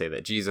 And to say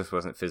that Jesus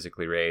wasn't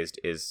physically raised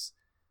is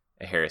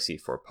a heresy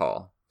for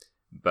Paul.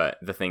 But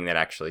the thing that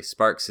actually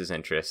sparks his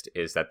interest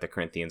is that the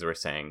Corinthians were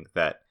saying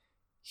that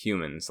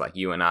humans like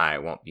you and I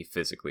won't be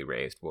physically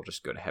raised. We'll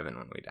just go to heaven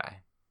when we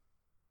die.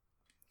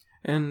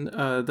 And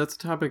that's a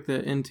topic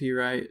that N.T.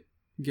 Wright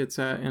gets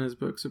at in his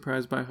book,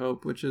 Surprised by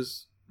Hope, which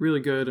is really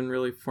good and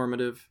really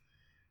formative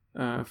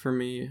for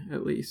me,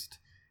 at least.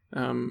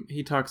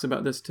 He talks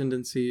about this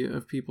tendency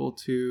of people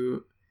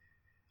to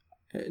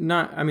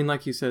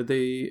like you said,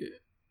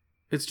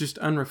 it's just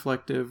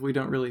unreflective. We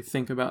don't really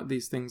think about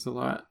these things a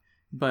lot.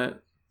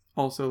 But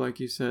also, like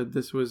you said,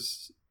 this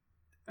was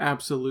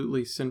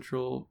absolutely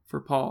central for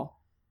Paul.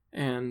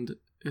 And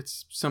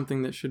it's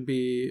something that should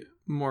be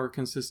more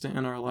consistent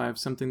in our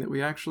lives, something that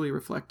we actually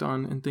reflect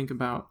on and think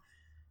about.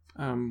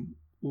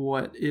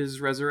 What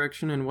is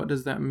resurrection and what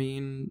does that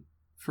mean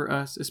for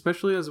us,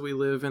 especially as we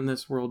live in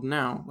this world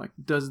now? Like,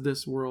 does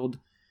this world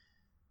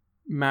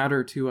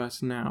matter to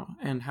us now?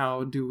 And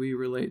how do we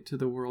relate to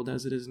the world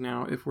as it is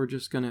now? If we're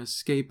just going to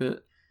escape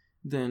it,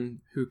 then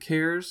who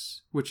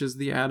cares? Which is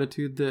the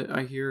attitude that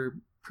I hear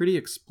pretty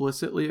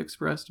explicitly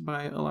expressed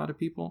by a lot of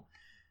people,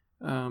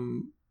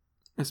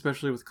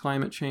 especially with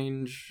climate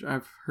change.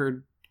 I've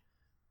heard,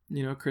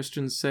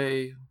 Christians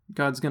say,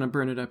 God's going to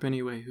burn it up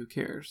anyway, who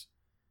cares?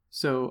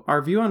 So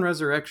our view on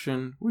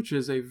resurrection, which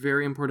is a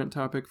very important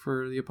topic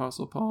for the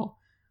Apostle Paul,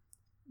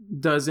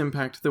 does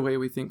impact the way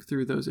we think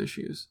through those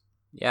issues.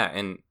 Yeah,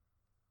 and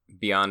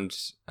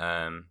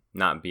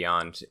not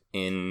beyond,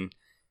 in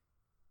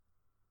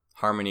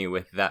harmony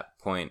with that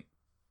point,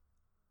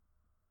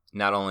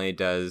 not only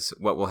does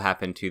what will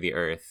happen to the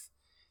earth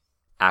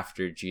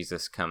after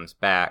Jesus comes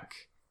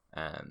back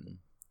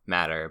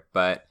matter,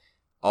 but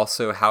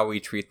also how we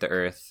treat the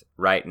earth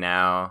right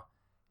now,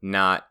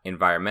 not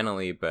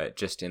environmentally, but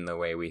just in the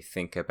way we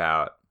think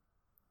about,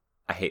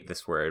 I hate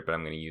this word, but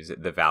I'm going to use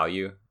it, the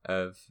value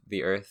of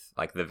the earth,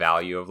 like the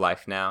value of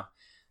life now.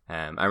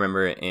 I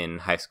remember in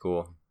high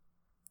school,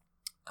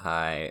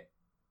 I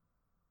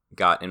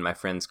got in my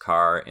friend's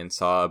car and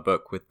saw a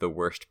book with the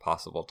worst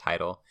possible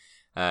title.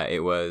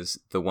 It was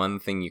The One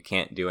Thing You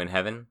Can't Do in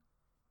Heaven.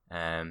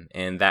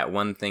 And that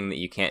one thing that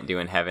you can't do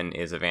in heaven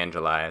is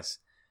evangelize.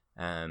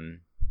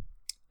 And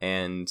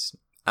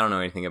I don't know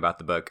anything about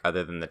the book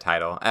other than the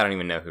title. I don't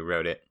even know who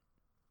wrote it.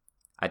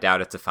 I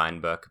doubt it's a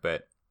fine book,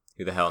 but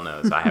who the hell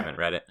knows? I haven't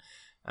read it.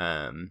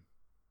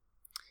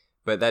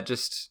 But that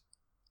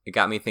it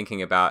got me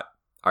thinking about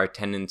our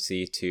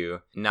tendency to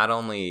not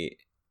only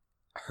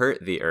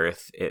hurt the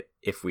earth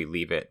if we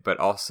leave it, but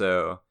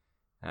also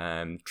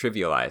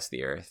trivialize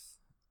the earth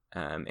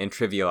and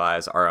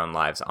trivialize our own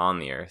lives on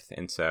the earth.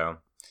 And so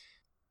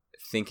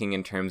thinking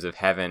in terms of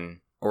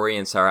heaven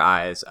orients our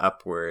eyes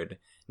upward,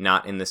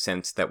 not in the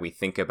sense that we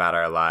think about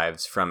our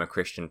lives from a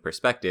Christian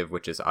perspective,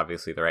 which is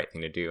obviously the right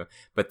thing to do,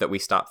 but that we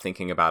stop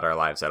thinking about our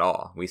lives at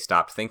all. We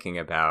stop thinking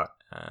about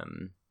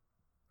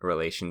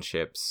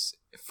relationships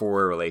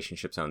for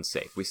relationships' own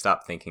sake. We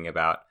stop thinking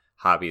about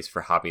hobbies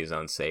for hobbies'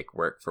 own sake,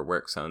 work for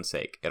work's own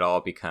sake. It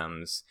all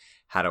becomes,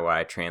 how do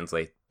I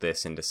translate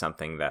this into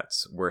something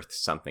that's worth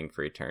something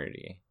for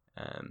eternity?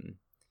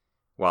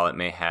 While it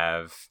may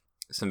have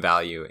some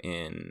value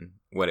in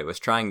what it was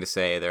trying to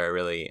say, there are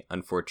really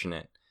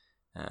unfortunate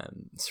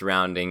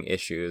surrounding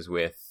issues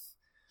with,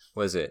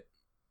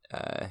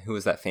 who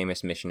was that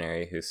famous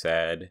missionary who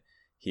said,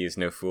 "He is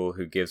no fool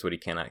who gives what he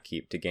cannot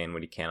keep to gain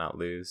what he cannot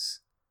lose"?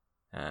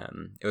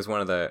 It was one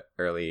of the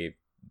early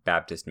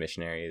Baptist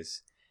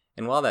missionaries.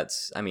 And while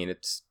it's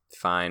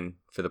fine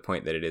for the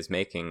point that it is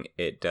making,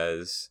 it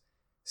does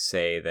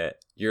say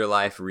that your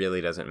life really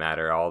doesn't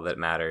matter. All that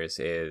matters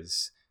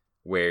is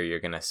where you're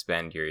going to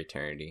spend your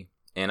eternity.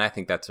 And I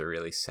think that's a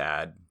really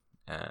sad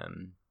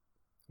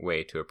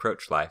way to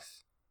approach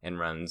life, and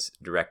runs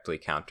directly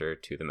counter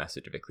to the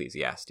message of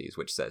Ecclesiastes,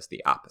 which says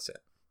the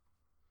opposite,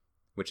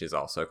 which is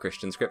also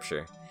Christian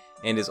scripture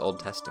and is Old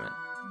Testament.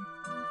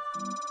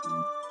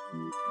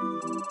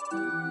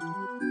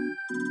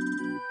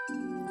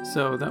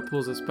 So that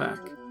pulls us back.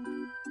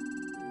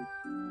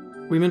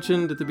 We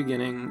mentioned at the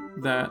beginning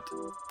that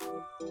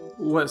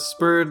what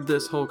spurred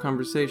this whole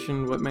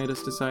conversation, what made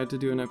us decide to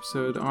do an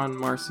episode on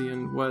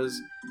Marcion, was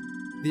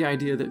the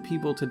idea that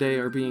people today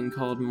are being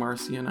called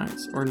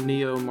Marcionites or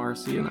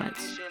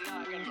Neo-Marcionites.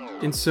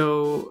 And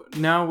so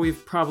now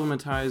we've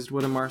problematized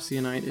what a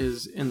Marcionite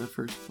is in the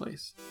first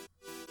place.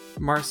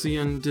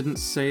 Marcion didn't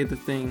say the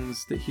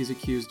things that he's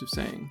accused of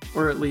saying,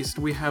 or at least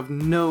we have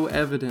no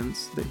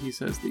evidence that he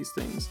says these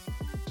things.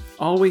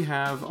 All we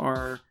have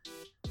are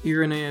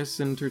Irenaeus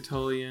and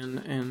Tertullian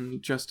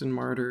and Justin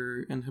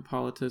Martyr and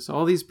Hippolytus,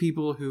 all these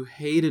people who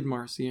hated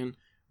Marcion.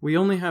 We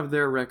only have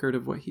their record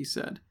of what he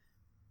said.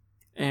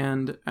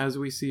 And as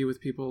we see with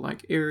people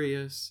like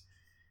Arius,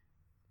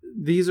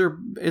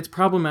 it's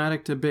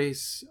problematic to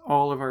base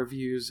all of our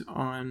views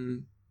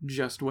on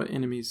just what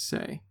enemies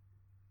say.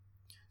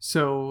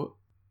 So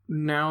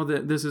now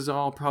that this is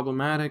all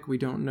problematic, we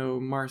don't know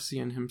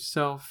Marcion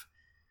himself.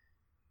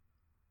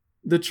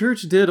 The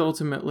church did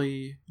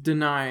ultimately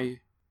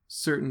deny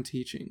certain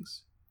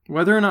teachings.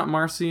 Whether or not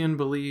Marcion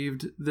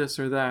believed this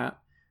or that,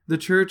 the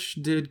church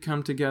did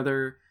come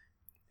together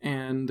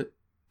and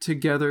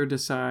together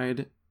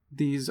decide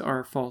these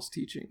are false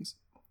teachings,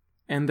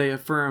 and they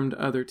affirmed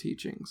other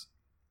teachings.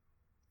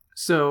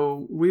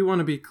 So we want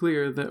to be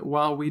clear that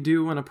while we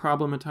do want to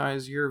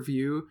problematize your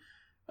view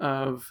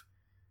of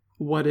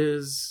what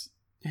is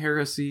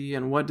heresy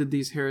and what did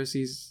these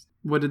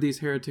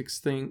heretics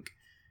think,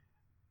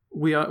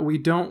 we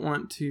don't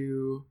want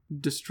to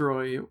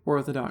destroy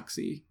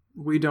orthodoxy.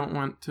 We don't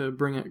want to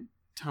bring it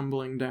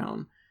tumbling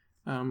down.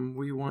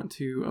 We want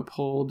to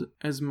uphold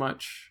as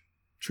much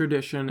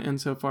tradition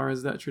insofar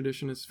as that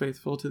tradition is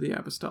faithful to the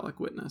apostolic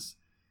witness.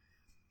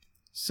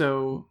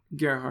 So,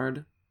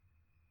 Gerhard,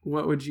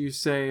 what would you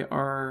say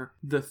are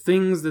the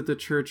things that the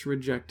church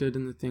rejected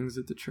and the things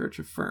that the church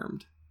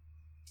affirmed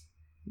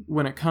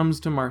when it comes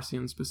to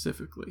Marcion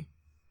specifically?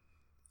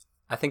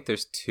 I think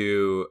there's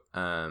two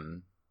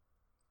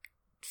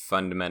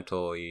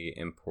fundamentally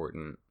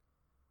important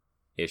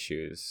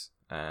issues.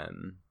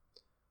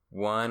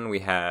 One, we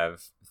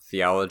have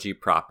theology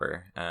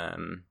proper,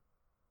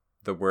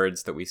 the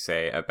words that we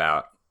say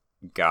about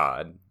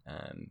God,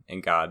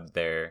 and God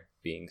there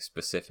being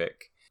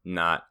specific,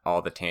 not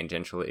all the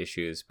tangential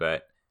issues,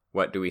 but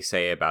what do we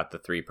say about the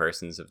three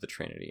persons of the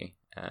Trinity?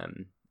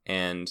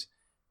 And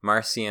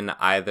Marcion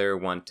either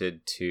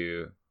wanted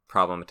to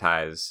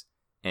problematize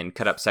and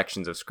cut up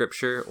sections of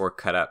Scripture or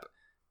cut up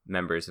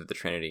members of the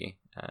Trinity.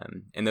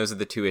 And those are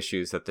the two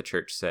issues that the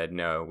church said,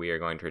 no, we are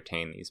going to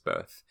retain these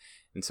both.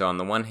 And so on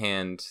the one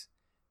hand,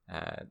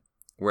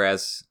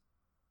 whereas,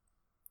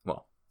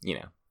 well,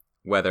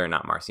 whether or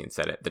not Marcion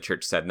said it, the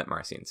church said that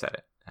Marcion said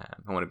it.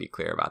 I want to be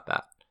clear about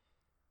that.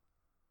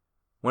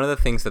 One of the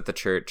things that the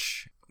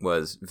church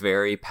was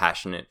very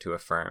passionate to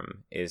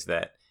affirm is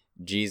that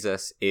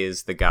Jesus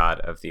is the God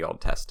of the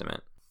Old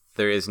Testament.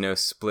 There is no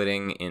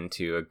splitting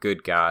into a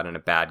good God and a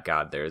bad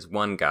God. There is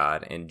one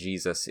God, and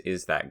Jesus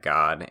is that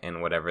God,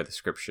 and whatever the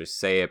scriptures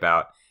say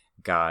about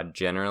God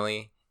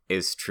generally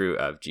is true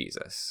of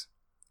Jesus.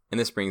 And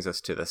this brings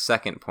us to the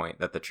second point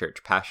that the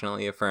church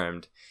passionately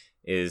affirmed,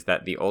 is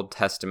that the Old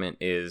Testament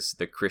is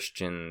the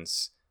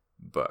Christian's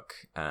book.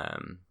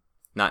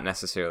 Not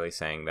necessarily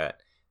saying that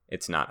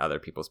it's not other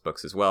people's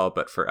books as well,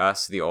 but for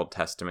us, the Old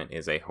Testament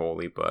is a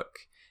holy book.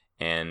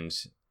 And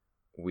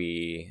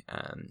we,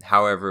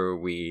 however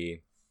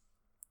we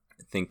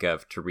think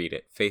of to read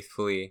it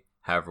faithfully,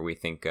 however we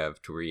think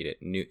of to read it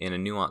in a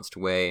nuanced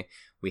way,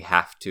 we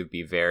have to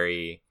be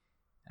very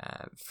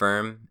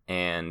firm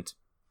and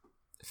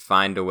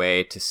find a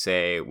way to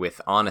say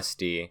with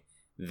honesty,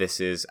 this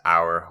is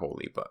our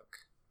holy book.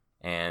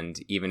 And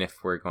even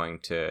if we're going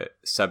to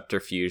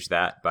subterfuge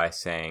that by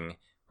saying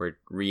we're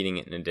reading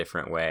it in a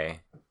different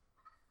way,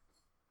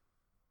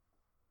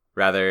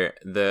 rather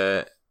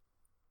the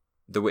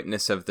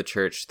witness of the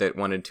church that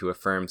wanted to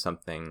affirm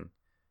something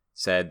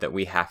said that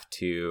we have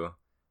to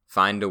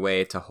find a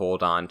way to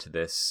hold on to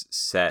this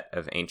set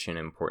of ancient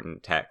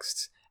important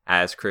texts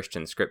as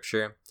Christian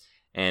scripture,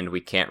 and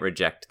we can't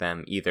reject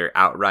them either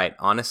outright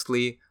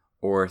honestly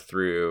or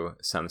through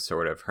some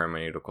sort of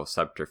hermeneutical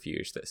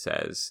subterfuge that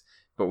says,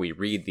 but we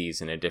read these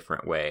in a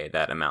different way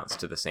that amounts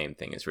to the same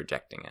thing as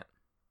rejecting it.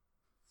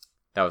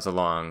 That was a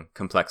long,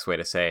 complex way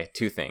to say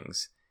two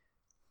things.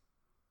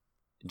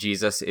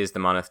 Jesus is the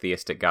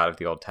monotheistic God of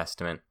the Old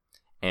Testament,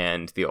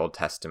 and the Old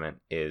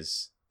Testament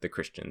is the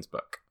Christian's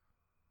book.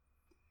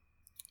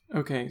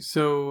 Okay,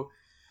 so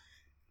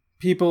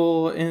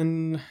people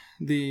in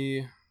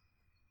the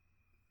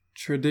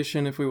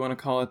tradition, if we want to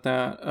call it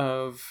that,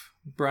 of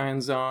Brian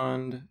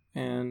Zond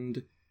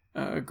and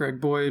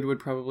Greg Boyd would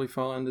probably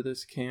fall into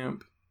this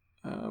camp.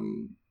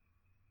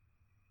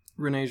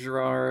 Rene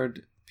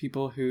Girard,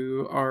 people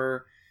who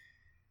are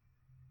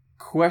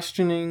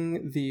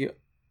questioning the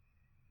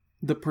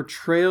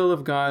portrayal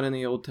of God in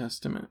the Old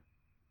Testament.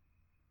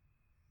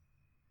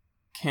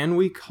 Can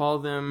we call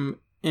them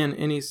in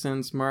any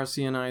sense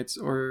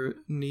Marcionites or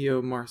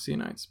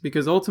Neo-Marcionites?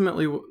 Because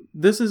ultimately,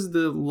 this is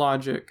the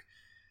logic.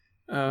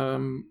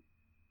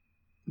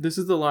 This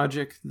is the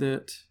logic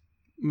that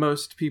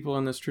most people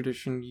in this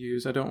tradition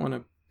use. I don't want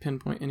to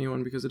pinpoint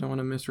anyone because I don't want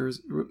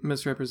to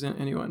misrepresent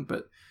anyone.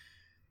 But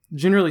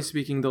generally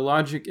speaking, the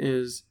logic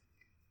is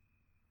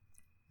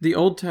the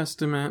Old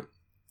Testament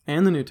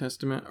and the New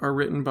Testament are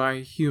written by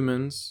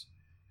humans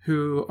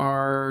who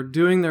are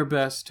doing their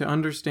best to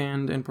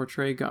understand and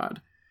portray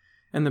God.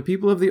 And the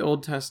people of the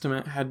Old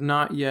Testament had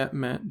not yet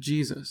met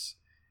Jesus.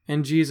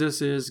 And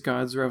Jesus is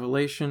God's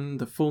revelation,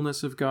 the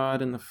fullness of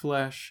God in the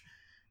flesh.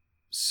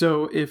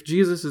 So if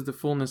Jesus is the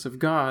fullness of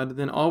God,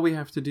 then all we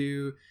have to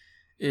do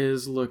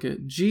is look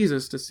at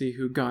Jesus to see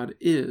who God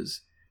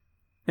is.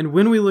 And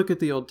when we look at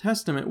the Old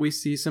Testament, we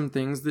see some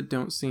things that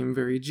don't seem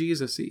very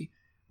Jesus-y,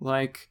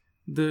 like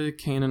the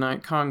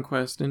Canaanite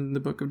conquest in the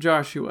book of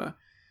Joshua,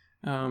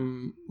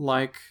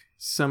 like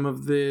some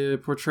of the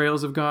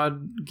portrayals of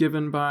God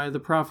given by the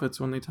prophets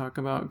when they talk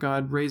about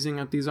God raising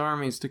up these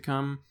armies to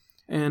come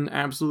and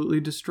absolutely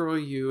destroy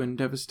you and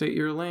devastate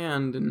your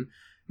land and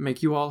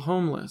make you all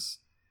homeless.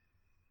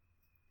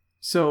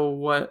 So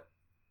what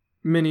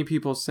many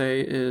people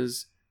say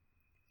is,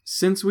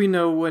 since we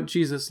know what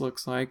Jesus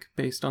looks like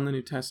based on the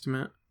New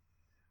Testament,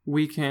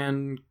 we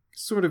can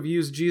sort of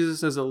use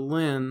Jesus as a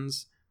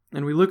lens,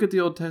 and we look at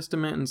the Old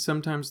Testament and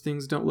sometimes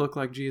things don't look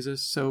like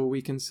Jesus, so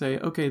we can say,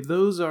 okay,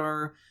 those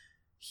are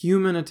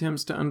human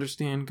attempts to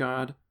understand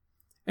God.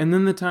 And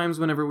then the times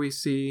whenever we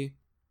see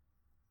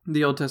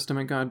the Old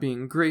Testament God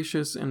being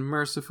gracious and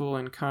merciful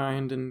and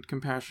kind and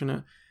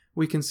compassionate,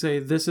 we can say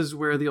this is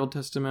where the Old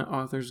Testament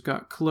authors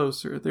got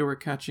closer. They were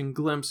catching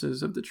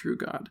glimpses of the true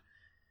God.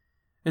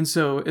 And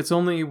so it's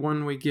only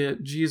when we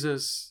get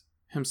Jesus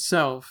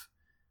himself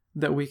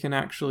that we can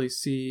actually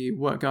see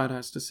what God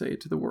has to say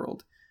to the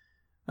world.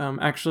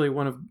 Actually,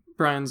 one of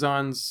Brian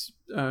Zahn's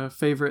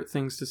favorite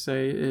things to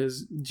say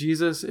is,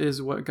 Jesus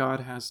is what God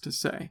has to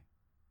say.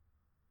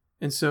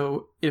 And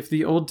so if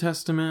the Old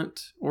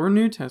Testament or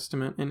New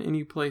Testament in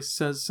any place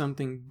says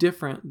something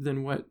different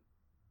than what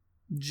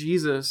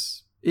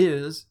Jesus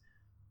is,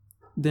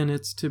 then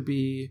it's to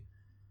be,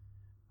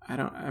 I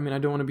don't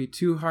want to be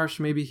too harsh.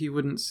 Maybe he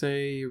wouldn't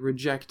say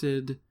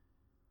rejected,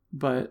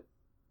 but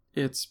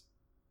it's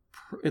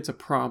a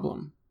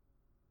problem.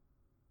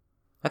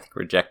 I think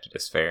rejected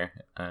is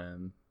fair.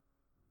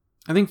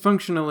 I think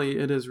functionally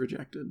it is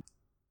rejected.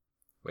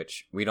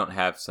 Which we don't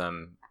have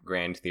some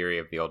grand theory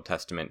of the Old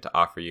Testament to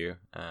offer you.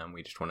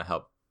 We just want to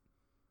help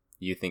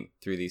you think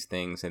through these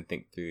things and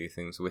think through these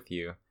things with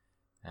you.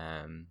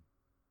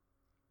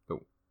 But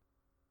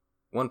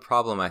one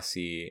problem I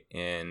see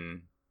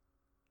in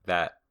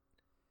that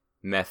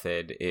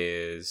method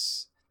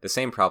is the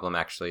same problem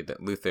actually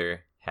that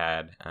Luther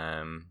had,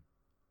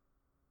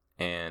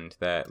 and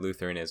that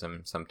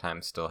Lutheranism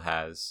sometimes still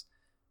has,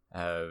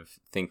 of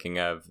thinking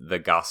of the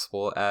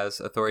gospel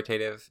as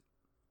authoritative.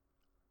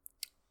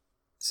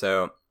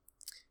 So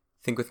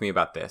think with me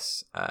about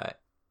this.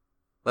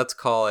 Let's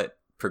call it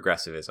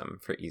progressivism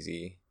for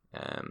easy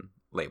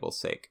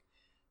label's sake.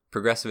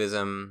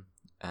 Progressivism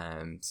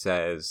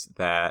says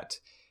that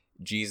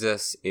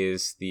Jesus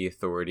is the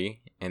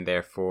authority, and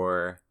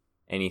therefore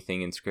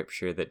anything in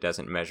Scripture that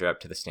doesn't measure up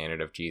to the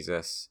standard of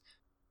Jesus,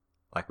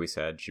 like we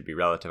said, should be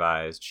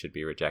relativized, should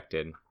be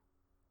rejected.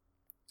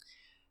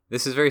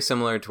 This is very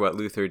similar to what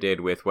Luther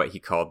did with what he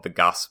called the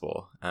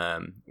gospel,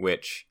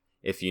 which,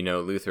 if you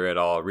know Luther at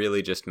all,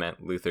 really just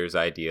meant Luther's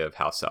idea of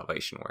how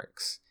salvation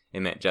works.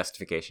 It meant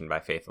justification by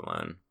faith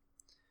alone,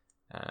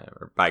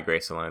 or by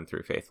grace alone,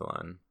 through faith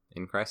alone,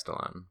 in Christ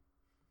alone,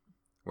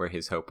 where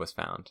his hope was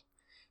found.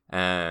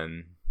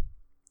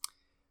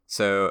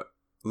 So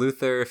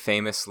Luther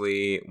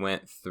famously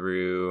went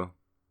through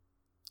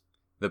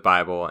the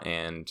Bible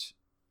and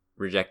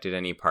rejected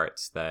any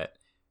parts that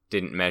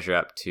didn't measure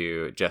up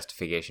to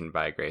justification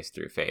by grace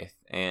through faith.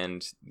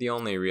 And the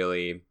only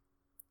really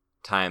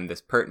time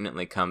this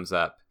pertinently comes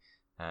up,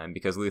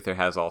 because Luther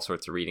has all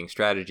sorts of reading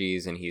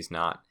strategies, and he's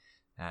not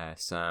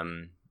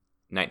some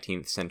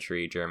 19th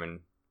century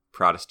German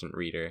Protestant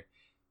reader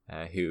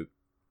who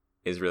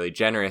is really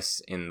generous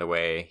in the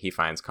way he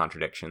finds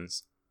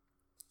contradictions.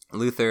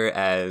 Luther,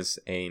 as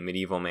a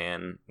medieval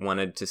man,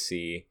 wanted to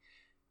see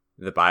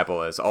the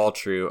Bible as all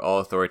true, all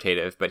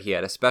authoritative, but he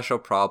had a special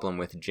problem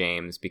with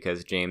James,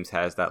 because James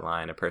has that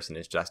line, a person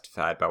is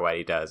justified by what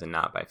he does and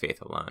not by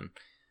faith alone.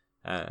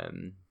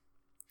 And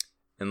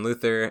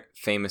Luther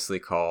famously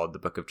called the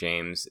book of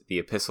James the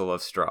Epistle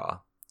of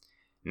Straw.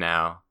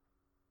 Now,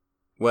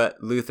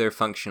 what Luther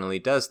functionally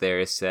does there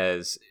is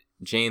says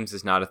James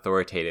is not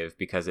authoritative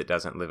because it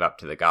doesn't live up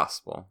to the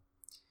gospel.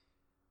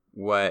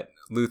 What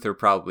Luther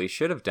probably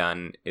should have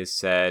done is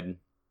said,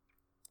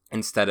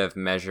 instead of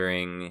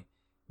measuring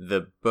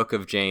the book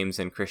of James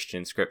and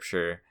Christian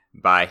scripture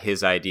by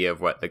his idea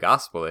of what the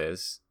gospel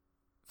is,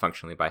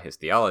 functionally by his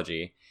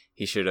theology,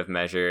 he should have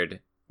measured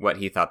what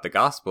he thought the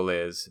gospel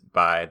is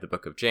by the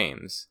book of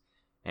James,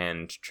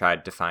 and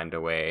tried to find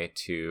a way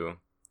to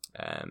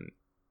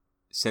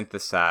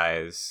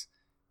synthesize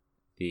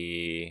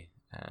the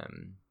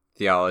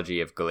theology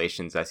of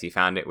Galatians as he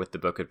found it with the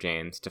book of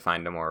James to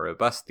find a more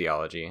robust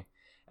theology,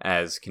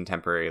 as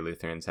contemporary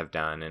Lutherans have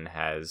done, and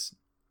has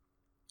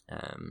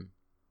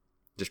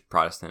just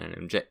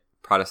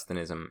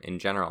Protestantism in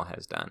general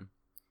has done.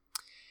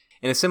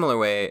 In a similar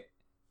way,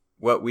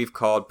 what we've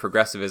called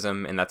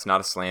progressivism, and that's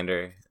not a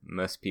slander,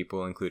 most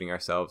people, including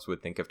ourselves,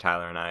 would think of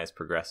Tyler and I as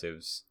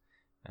progressives.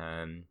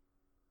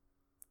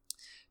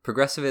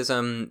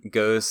 Progressivism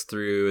goes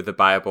through the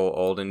Bible,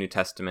 Old and New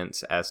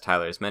Testaments, as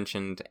Tyler's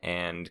mentioned,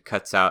 and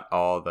cuts out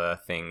all the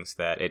things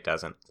that it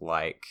doesn't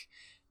like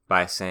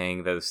by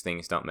saying those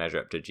things don't measure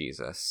up to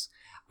Jesus.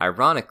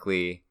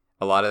 Ironically,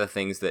 a lot of the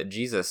things that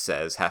Jesus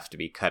says have to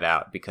be cut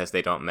out because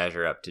they don't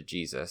measure up to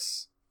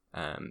Jesus.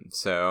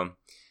 So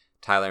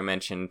Tyler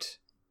mentioned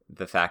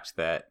the fact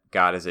that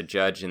God is a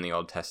judge in the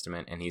Old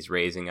Testament, and he's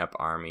raising up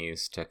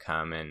armies to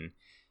come and,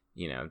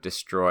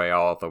 destroy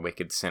all the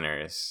wicked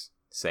sinners,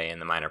 say in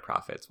the Minor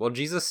Prophets. Well,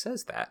 Jesus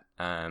says that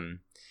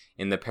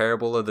in the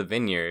parable of the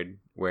vineyard,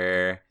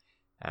 where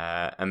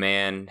a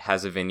man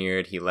has a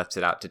vineyard, he lets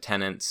it out to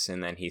tenants,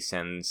 and then he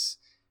sends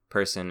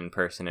person and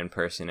person and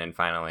person, and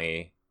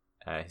finally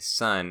his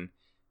son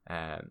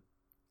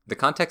The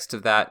context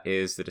of that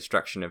is the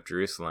destruction of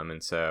Jerusalem.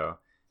 And so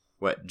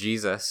what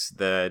Jesus,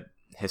 the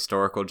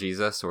historical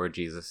Jesus, or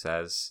Jesus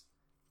as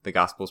the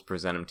Gospels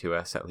present him to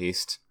us at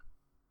least,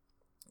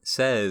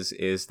 says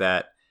is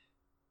that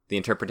the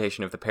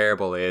interpretation of the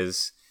parable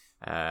is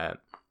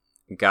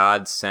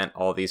God sent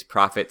all these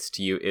prophets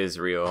to you,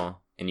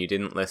 Israel, and you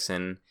didn't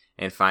listen.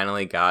 And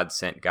finally, God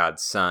sent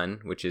God's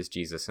son, which is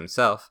Jesus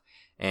himself,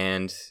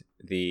 and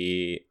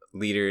the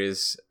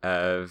leaders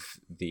of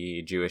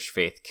the Jewish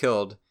faith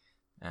killed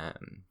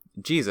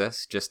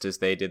Jesus, just as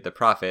they did the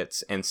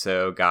prophets. And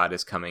so God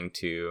is coming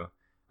to,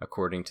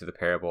 according to the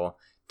parable,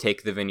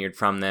 take the vineyard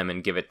from them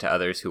and give it to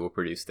others who will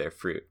produce their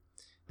fruit.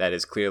 That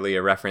is clearly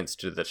a reference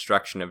to the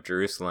destruction of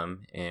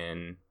Jerusalem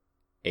in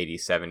AD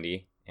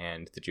 70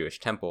 and the Jewish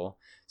temple.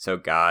 So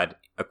God,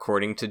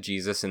 according to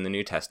Jesus in the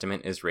New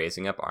Testament, is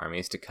raising up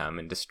armies to come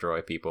and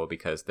destroy people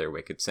because they're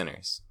wicked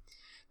sinners.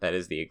 That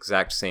is the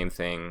exact same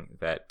thing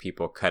that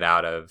people cut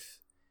out of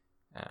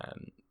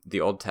the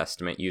Old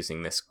Testament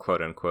using this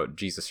quote-unquote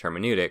Jesus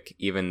hermeneutic,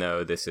 even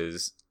though this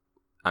is,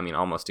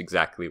 almost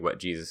exactly what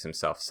Jesus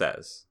himself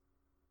says.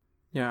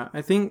 Yeah,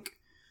 I think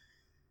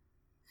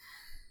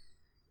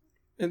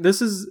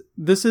this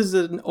is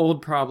an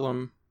old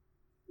problem,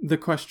 the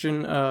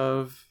question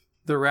of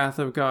the wrath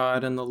of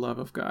God and the love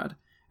of God.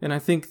 And I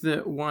think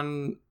that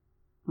one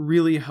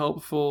really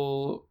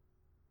helpful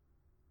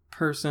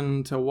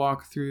person to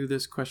walk through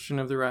this question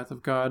of the wrath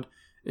of God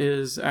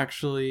is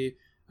actually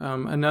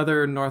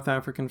another North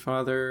African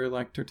father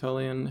like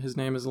Tertullian. His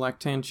name is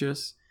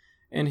Lactantius,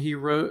 and he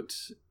wrote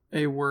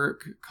a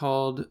work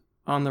called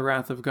On the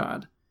Wrath of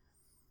God.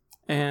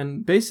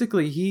 And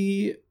basically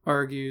he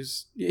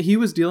argues, he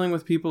was dealing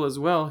with people as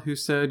well who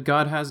said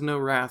God has no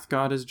wrath,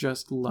 God is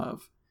just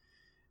love.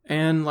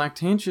 And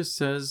Lactantius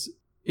says,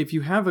 if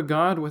you have a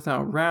God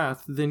without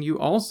wrath, then you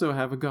also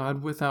have a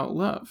God without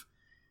love.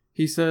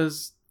 He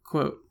says,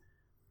 quote,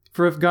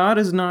 "For if God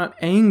is not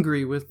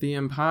angry with the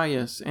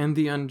impious and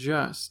the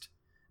unjust,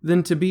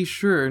 then to be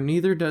sure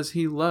neither does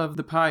he love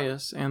the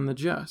pious and the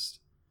just.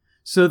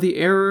 So the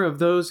error of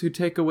those who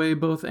take away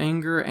both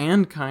anger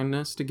and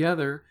kindness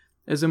together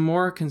is a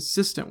more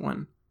consistent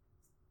one."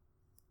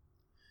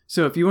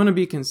 So if you want to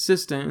be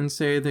consistent and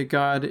say that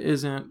God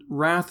isn't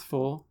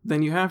wrathful,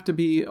 then you have to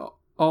be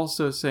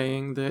also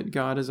saying that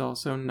God is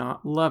also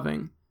not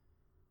loving,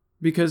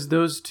 because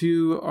those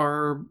two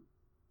are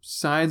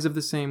sides of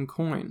the same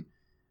coin.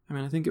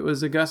 I think it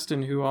was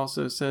Augustine who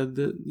also said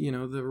that,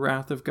 the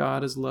wrath of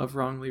God is love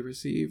wrongly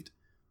received.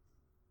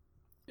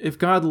 If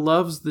God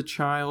loves the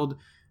child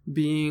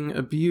being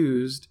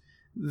abused,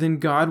 then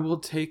God will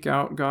take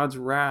out God's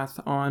wrath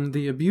on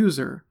the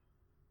abuser.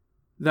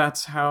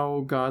 That's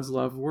how God's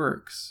love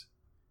works.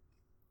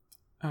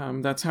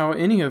 That's how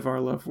any of our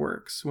love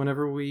works.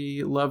 Whenever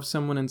we love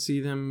someone and see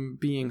them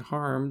being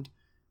harmed,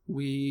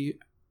 we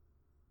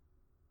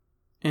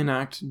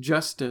enact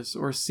justice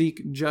or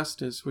seek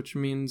justice, which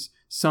means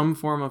some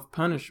form of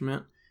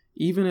punishment.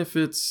 Even if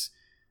it's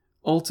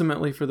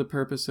ultimately for the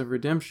purpose of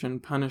redemption,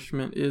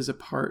 punishment is a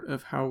part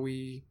of how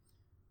we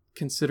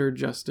consider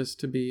justice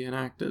to be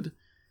enacted.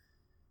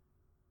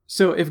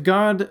 So if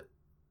God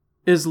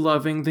is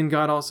loving, then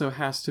God also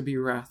has to be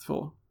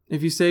wrathful.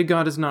 If you say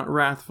God is not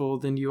wrathful,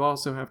 then you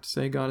also have to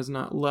say God is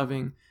not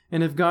loving.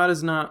 And if God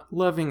is not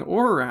loving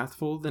or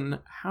wrathful, then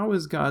how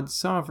is God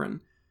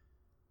sovereign?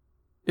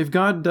 If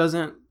God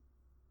doesn't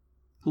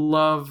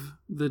love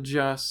the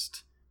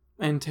just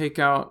and take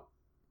out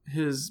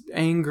his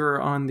anger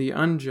on the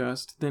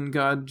unjust, then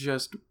God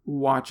just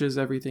watches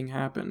everything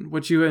happen.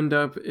 What you end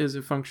up is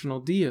a functional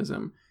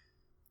deism.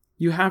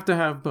 You have to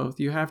have both.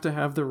 You have to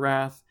have the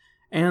wrath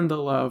and the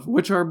love,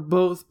 which are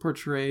both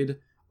portrayed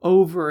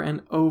over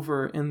and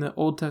over in the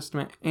Old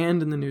Testament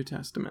and in the New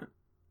Testament.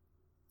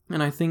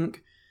 And I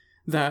think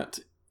that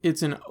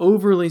it's an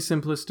overly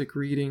simplistic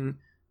reading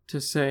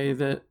to say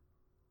that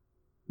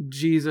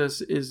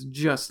Jesus is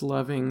just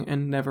loving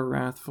and never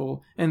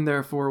wrathful, and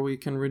therefore we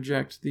can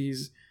reject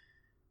these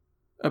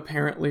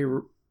apparently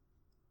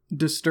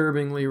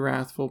disturbingly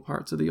wrathful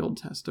parts of the Old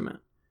Testament.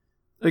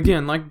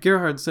 Again, like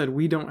Gerhard said,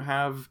 we don't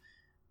have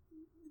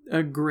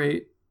a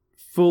great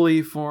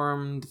fully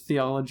formed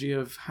theology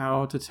of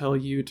how to tell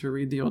you to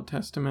read the Old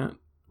Testament.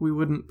 We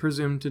wouldn't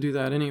presume to do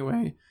that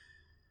anyway.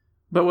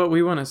 But what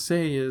we want to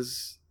say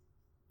is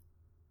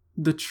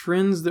the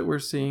trends that we're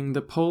seeing,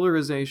 the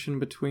polarization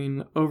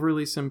between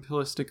overly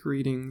simplistic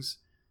readings,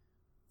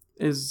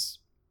 is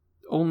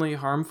only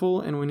harmful,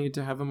 and we need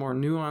to have a more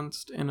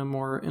nuanced and a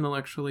more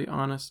intellectually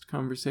honest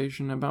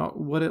conversation about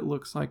what it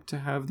looks like to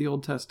have the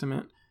Old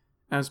Testament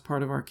as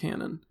part of our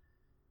canon.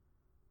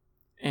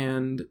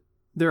 And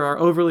there are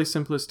overly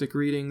simplistic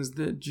readings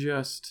that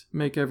just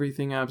make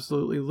everything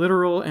absolutely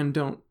literal and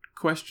don't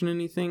question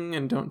anything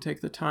and don't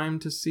take the time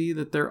to see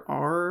that there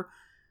are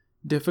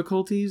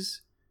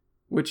difficulties,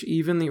 which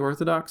even the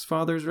Orthodox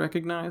fathers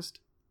recognized.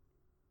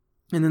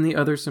 And then the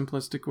other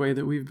simplistic way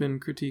that we've been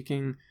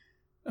critiquing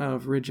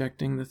of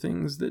rejecting the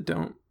things that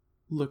don't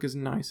look as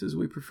nice as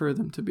we prefer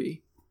them to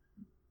be.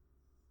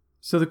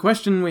 So the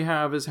question we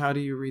have is, how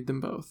do you read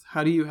them both?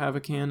 How do you have a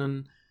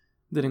canon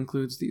that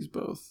includes these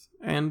both?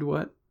 And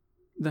what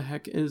the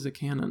heck is a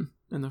canon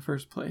in the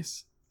first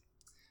place?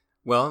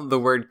 Well, the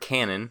word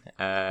canon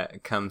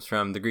comes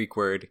from the Greek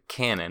word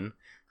canon,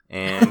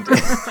 and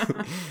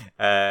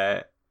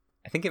I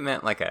think it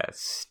meant like a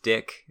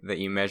stick that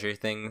you measure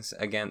things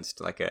against,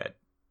 like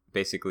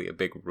basically a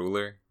big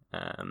ruler.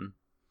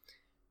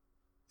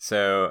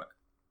 So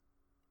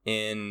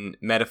in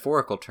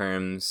metaphorical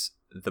terms,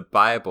 the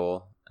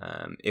Bible,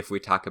 if we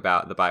talk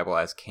about the Bible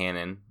as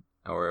canon,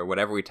 or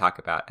whatever we talk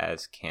about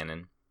as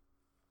canon,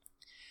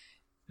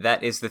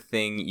 that is the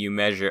thing you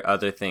measure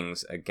other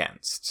things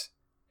against.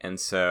 And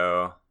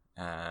so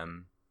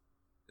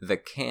the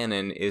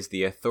canon is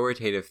the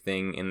authoritative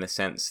thing in the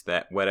sense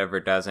that whatever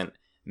doesn't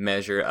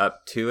measure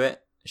up to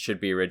it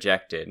should be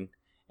rejected,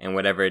 and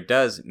whatever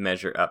does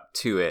measure up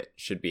to it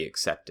should be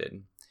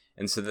accepted.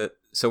 And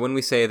so when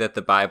we say that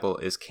the Bible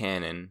is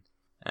canon,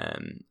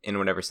 in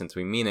whatever sense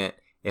we mean it,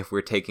 if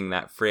we're taking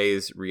that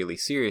phrase really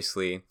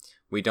seriously,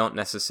 we don't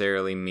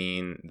necessarily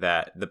mean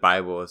that the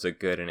Bible is a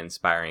good and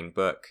inspiring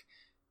book.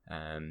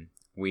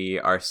 We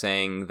are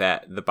saying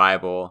that the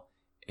Bible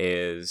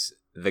is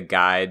the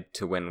guide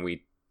to when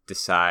we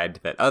decide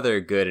that other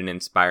good and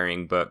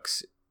inspiring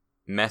books'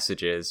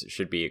 messages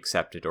should be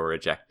accepted or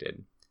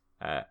rejected.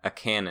 A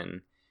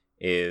canon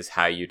is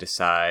how you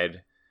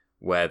decide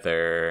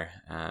whether,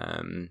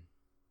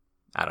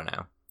 I don't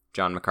know,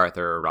 John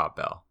MacArthur or Rob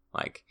Bell.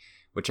 Like,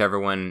 whichever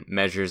one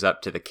measures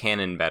up to the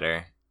canon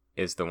better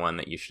is the one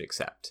that you should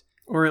accept.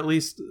 Or at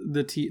least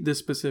the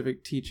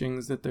specific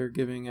teachings that they're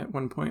giving at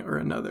one point or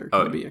another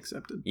can be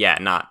accepted. Yeah,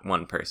 not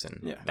one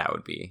person. Yeah. That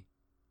would be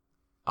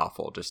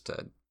awful just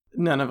to...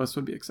 None of us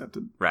would be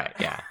accepted. Right,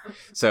 yeah.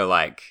 So,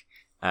 like,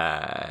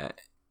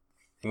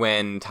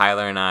 when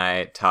Tyler and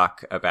I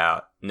talk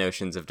about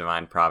notions of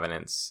divine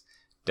providence,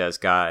 does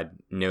God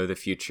know the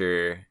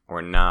future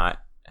or not?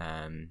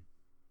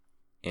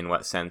 In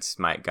what sense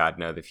might God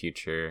know the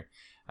future?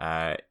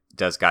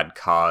 Does God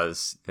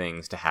cause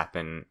things to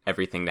happen,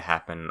 everything to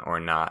happen or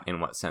not? In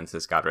what sense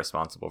is God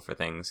responsible for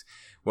things?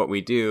 What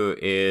we do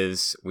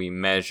is we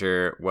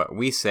measure what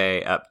we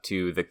say up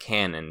to the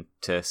canon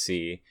to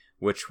see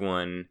which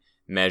one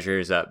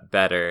measures up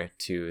better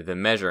to the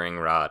measuring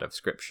rod of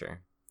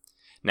Scripture.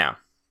 Now,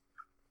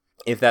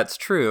 if that's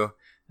true,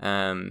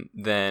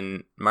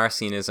 then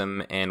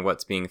Marcionism and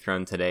what's being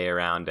thrown today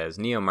around as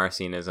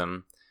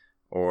Neo-Marcionism,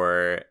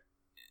 or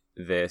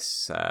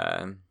this,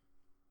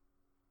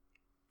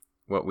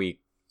 what we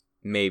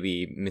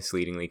maybe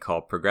misleadingly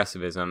call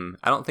progressivism,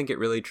 I don't think it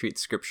really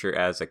treats Scripture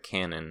as a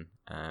canon.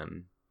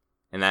 And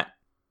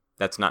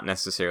that's not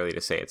necessarily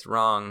to say it's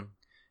wrong,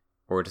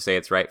 or to say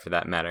it's right for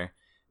that matter,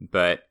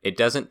 but it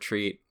doesn't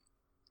treat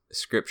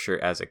Scripture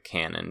as a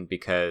canon,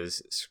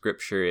 because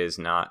Scripture is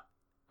not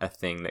a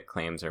thing that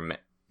claims are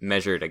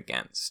measured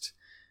against.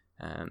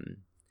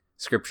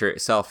 Scripture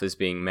itself is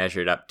being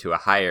measured up to a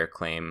higher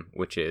claim,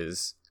 which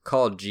is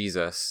called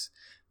Jesus,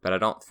 but I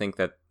don't think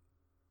that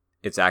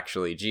it's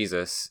actually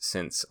Jesus,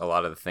 since a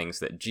lot of the things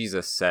that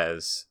Jesus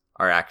says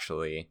are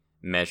actually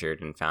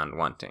measured and found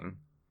wanting.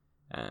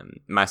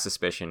 My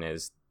suspicion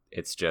is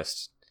it's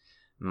just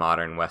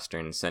modern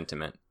Western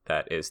sentiment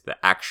that is the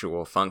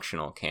actual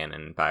functional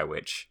canon by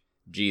which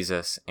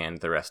Jesus and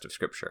the rest of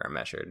Scripture are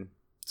measured.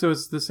 So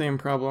it's the same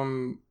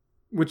problem,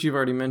 which you've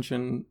already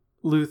mentioned.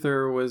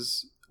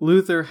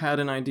 Luther had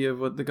an idea of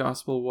what the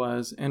gospel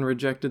was and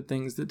rejected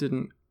things that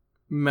didn't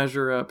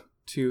measure up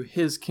to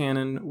his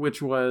canon,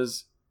 which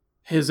was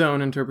his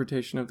own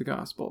interpretation of the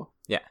gospel.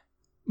 Yeah.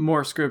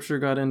 More Scripture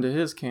got into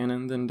his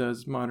canon than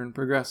does modern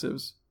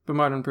progressives. But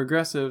modern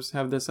progressives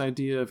have this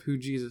idea of who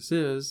Jesus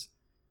is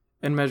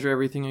and measure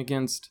everything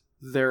against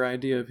their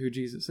idea of who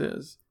Jesus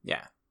is.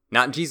 Yeah.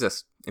 Not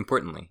Jesus,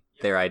 importantly.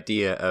 Their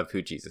idea of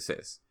who Jesus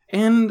is.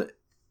 And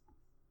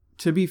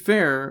to be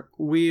fair,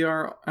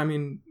 Gerhard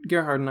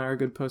and I are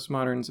good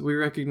postmoderns. We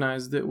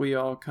recognize that we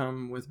all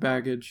come with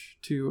baggage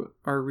to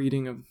our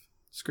reading of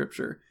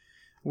Scripture.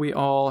 We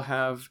all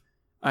have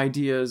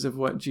ideas of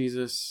what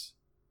Jesus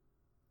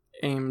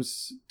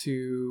aims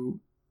to,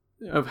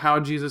 of how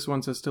Jesus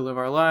wants us to live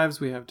our lives.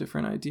 We have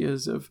different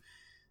ideas of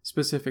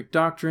specific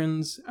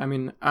doctrines.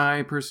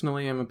 I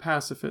personally am a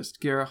pacifist.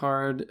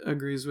 Gerhard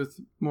agrees with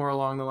more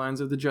along the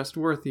lines of the just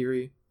war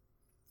theory.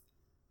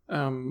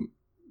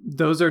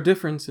 Those are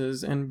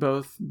differences, and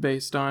both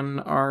based on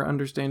our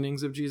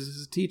understandings of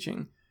Jesus'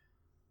 teaching.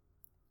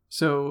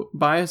 So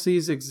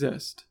biases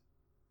exist.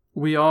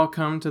 We all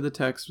come to the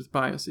text with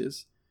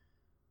biases.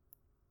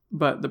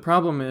 But the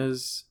problem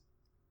is,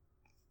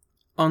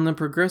 on the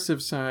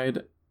progressive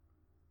side,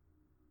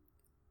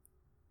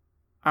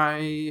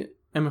 I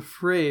am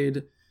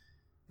afraid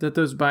that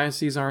those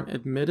biases aren't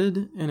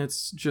admitted, and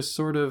it's just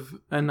sort of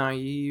a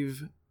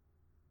naive,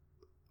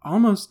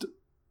 almost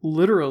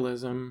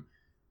literalism.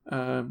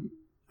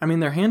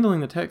 They're handling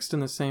the text in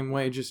the same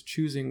way, just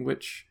choosing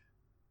which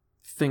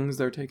things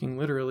they're taking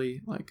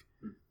literally. Like,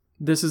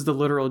 this is the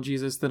literal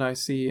Jesus that I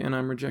see, and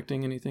I'm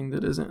rejecting anything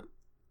that isn't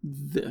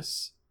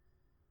this.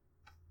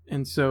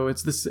 And so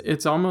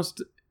it's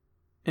almost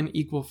an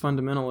equal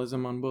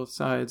fundamentalism on both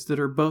sides that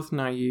are both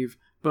naive,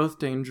 both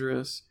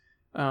dangerous.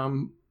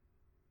 But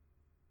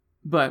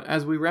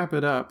as we wrap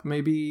it up,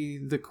 maybe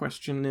the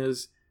question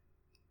is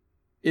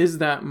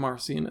that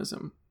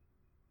Marcionism?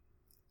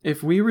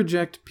 If we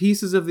reject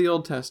pieces of the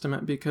Old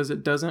Testament because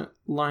it doesn't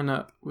line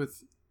up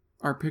with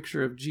our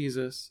picture of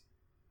Jesus,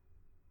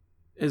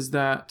 is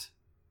that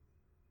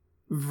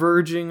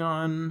verging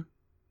on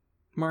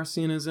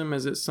Marcionism?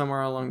 Is it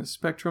somewhere along the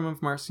spectrum of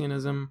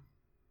Marcionism?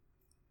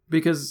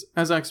 Because,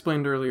 as I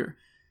explained earlier,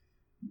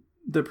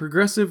 the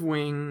progressive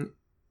wing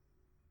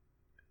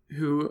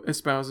who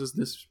espouses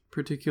this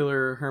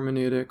particular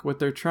hermeneutic, what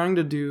they're trying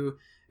to do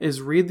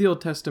is read the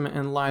Old Testament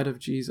in light of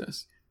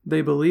Jesus.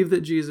 They believe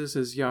that Jesus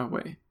is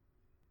Yahweh.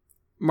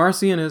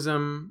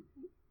 Marcionism,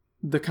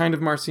 the kind of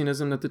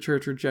Marcionism that the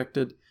church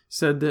rejected,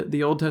 said that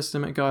the Old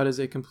Testament God is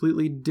a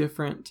completely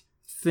different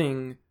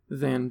thing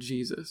than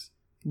Jesus.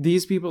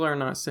 These people are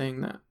not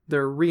saying that.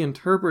 They're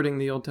reinterpreting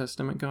the Old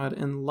Testament God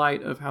in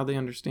light of how they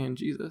understand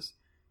Jesus.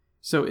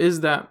 So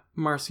is that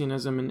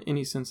Marcionism in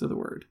any sense of the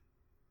word?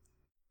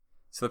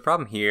 So the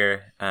problem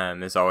here,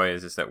 as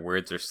always, is that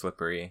words are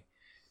slippery.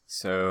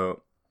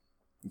 So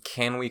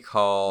can we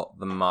call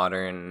the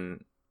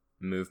modern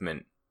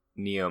movement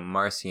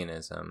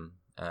Neo-Marcionism,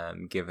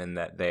 given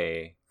that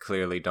they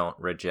clearly don't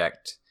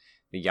reject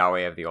the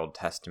Yahweh of the Old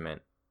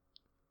Testament,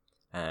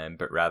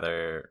 but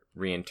rather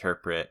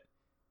reinterpret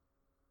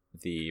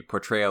the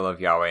portrayal of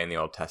Yahweh in the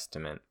Old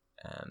Testament?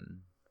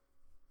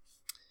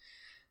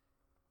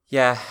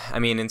 Yeah, I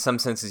mean, in some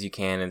senses you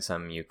can, in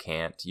some you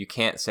can't. You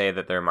can't say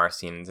that they're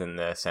Marcions in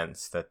the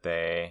sense that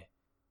they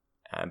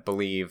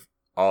believe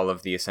all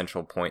of the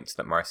essential points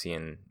that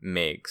Marcion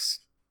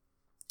makes.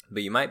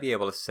 But you might be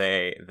able to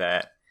say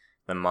that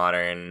the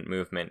modern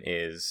movement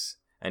is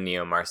a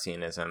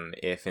Neo-Marcionism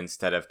if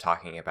instead of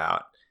talking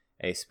about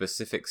a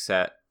specific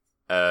set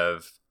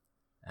of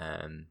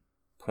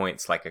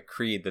points like a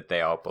creed that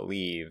they all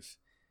believe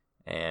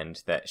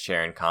and that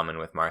share in common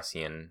with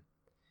Marcion,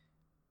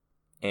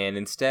 and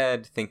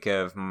instead think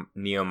of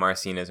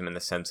Neo-Marcionism in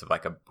the sense of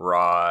like a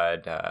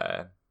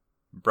broad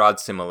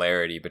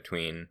similarity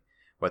between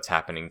what's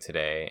happening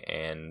today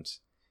and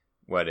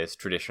what is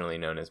traditionally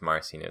known as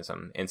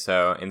Marcionism. And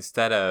so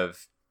instead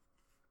of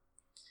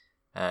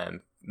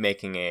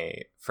making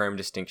a firm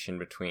distinction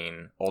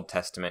between Old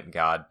Testament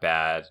God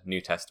bad,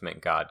 New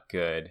Testament God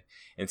good,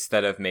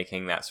 instead of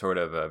making that sort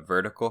of a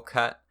vertical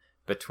cut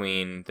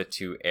between the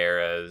two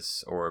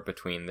eras or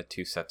between the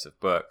two sets of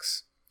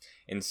books,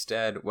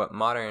 instead what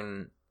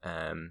modern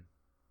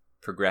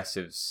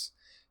progressives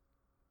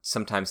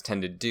sometimes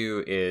tend to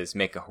do is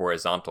make a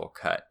horizontal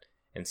cut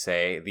and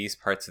say these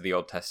parts of the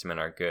Old Testament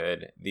are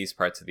good, these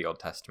parts of the Old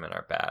Testament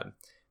are bad.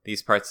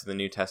 These parts of the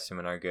New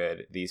Testament are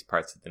good, these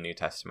parts of the New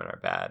Testament are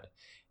bad.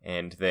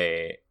 And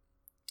they,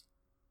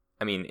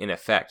 I mean, in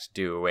effect,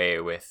 do away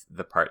with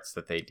the parts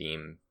that they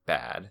deem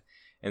bad.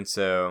 And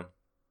so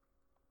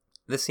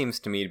this seems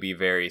to me to be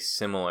very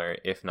similar,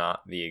 if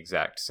not the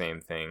exact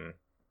same thing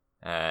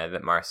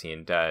that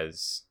Marcion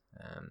does,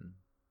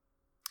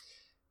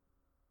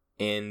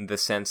 in the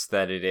sense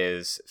that it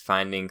is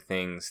finding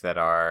things that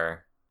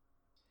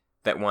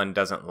one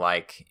doesn't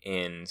like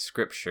in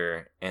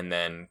Scripture and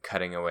then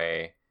cutting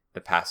away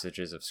the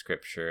passages of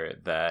Scripture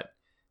that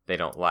they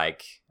don't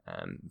like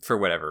for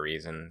whatever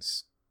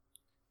reasons.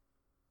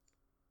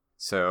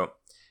 So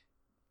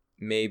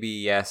maybe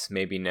yes,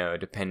 maybe no,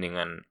 depending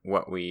on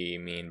what we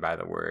mean by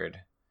the word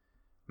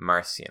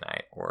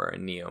Marcionite or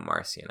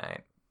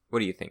Neo-Marcionite. What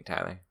do you think,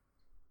 Tyler?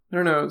 I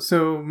don't know.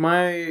 So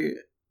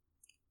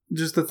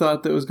just the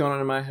thought that was going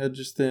on in my head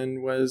just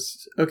then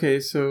was, okay,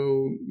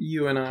 so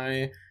you and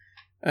I,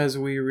 as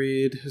we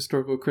read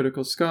historical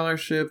critical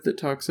scholarship that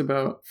talks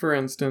about, for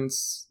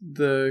instance,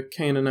 the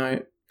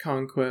Canaanite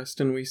conquest,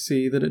 and we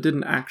see that it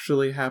didn't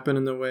actually happen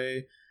in the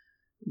way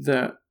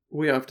that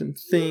we often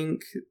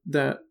think,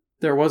 that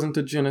there wasn't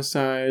a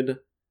genocide.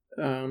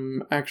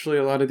 Actually,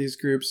 a lot of these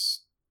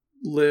groups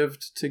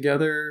lived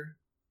together,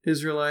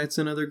 Israelites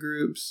and other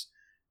groups.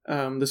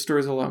 The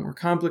story is a lot more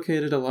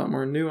complicated, a lot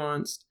more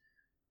nuanced.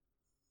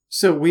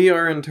 So we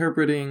are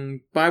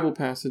interpreting Bible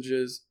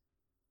passages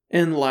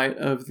in light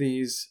of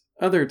these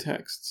other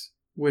texts,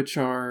 which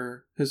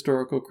are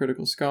historical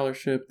critical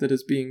scholarship that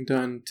is being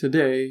done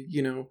today,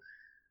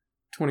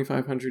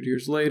 2,500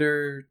 years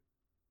later,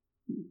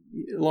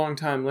 a long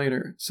time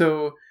later.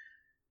 So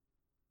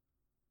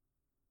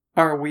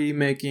are we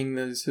making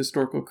this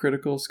historical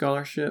critical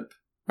scholarship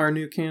our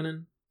new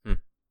canon?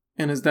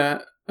 And is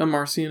that a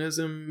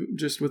Marcionism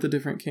just with a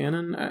different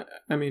canon?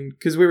 I mean,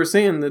 because we were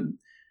saying that,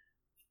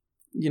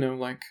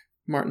 like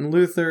Martin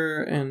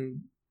Luther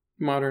and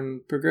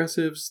modern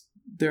progressives,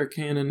 their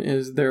canon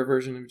is their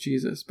version of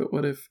Jesus. But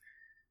what if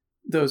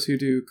those who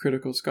do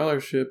critical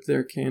scholarship,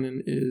 their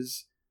canon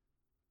is,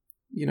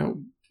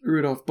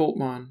 Rudolf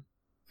Bultmann?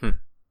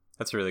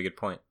 That's a really good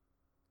point.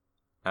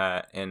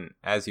 And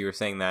as you were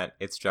saying that,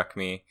 it struck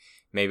me,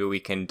 maybe we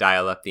can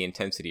dial up the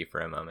intensity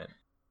for a moment.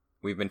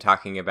 We've been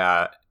talking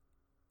about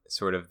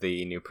sort of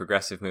the New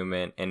Progressive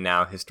Movement, and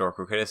now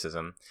historical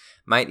criticism.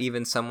 Might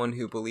even someone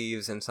who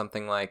believes in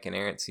something like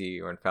inerrancy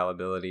or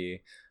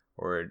infallibility,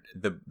 or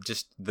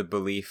the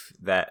belief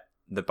that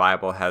the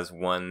Bible has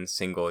one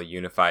single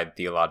unified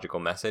theological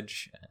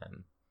message.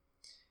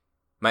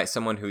 Might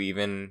someone who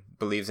even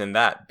believes in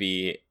that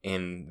be,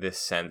 in this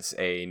sense,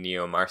 a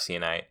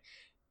neo-Marcionite,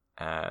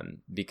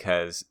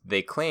 because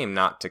they claim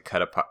not to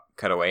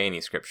cut away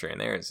any scripture,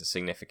 and there is a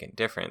significant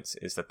difference,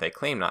 is that they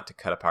claim not to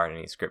cut out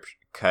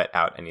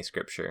any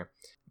scripture,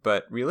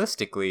 but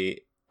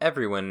realistically,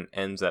 everyone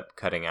ends up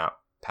cutting out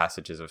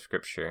passages of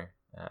scripture.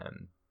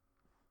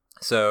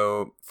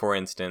 So, for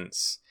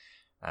instance,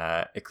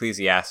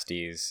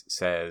 Ecclesiastes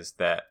says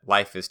that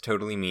life is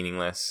totally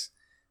meaningless,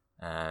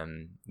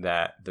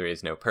 that there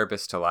is no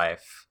purpose to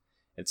life,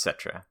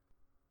 etc.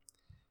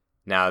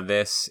 Now,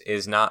 this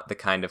is not the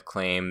kind of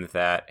claim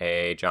that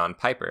a John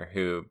Piper,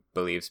 who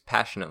believes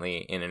passionately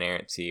in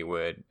inerrancy,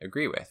 would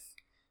agree with.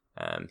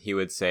 He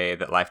would say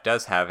that life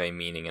does have a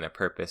meaning and a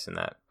purpose, and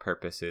that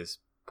purpose is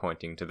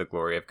pointing to the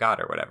glory of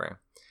God or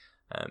whatever.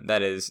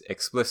 That is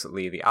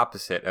explicitly the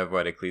opposite of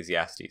what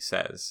Ecclesiastes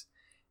says.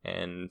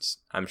 And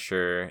I'm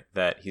sure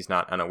that he's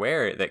not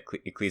unaware that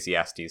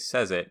Ecclesiastes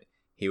says it.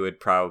 He would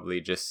probably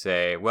just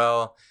say,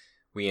 well,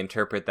 we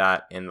interpret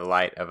that in the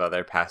light of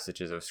other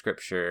passages of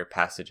Scripture,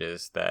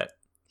 passages that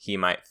he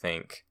might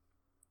think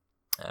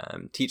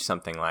teach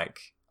something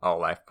like, all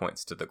life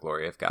points to the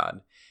glory of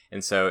God.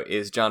 And so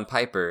is John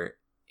Piper,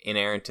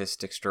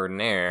 inerrantist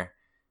extraordinaire,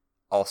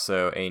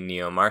 also a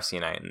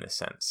neo-Marcionite in this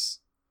sense?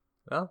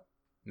 Well,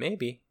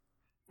 maybe.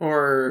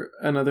 Or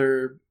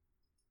another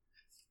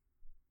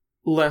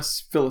less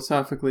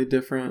philosophically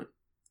different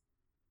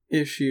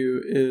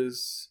issue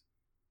is,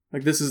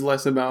 like, this is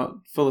less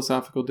about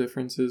philosophical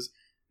differences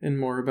and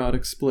more about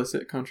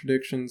explicit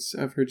contradictions.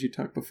 I've heard you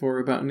talk before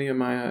about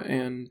Nehemiah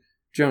and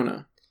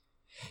Jonah.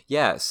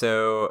 Yeah,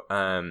 so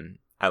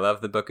I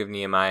love the book of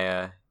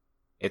Nehemiah.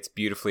 It's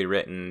beautifully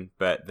written,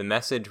 but the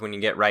message, when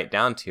you get right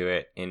down to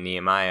it in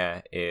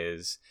Nehemiah,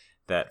 is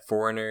that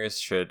foreigners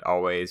should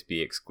always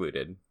be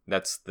excluded.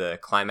 That's the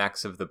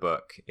climax of the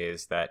book,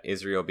 is that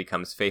Israel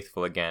becomes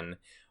faithful again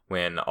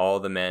when all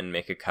the men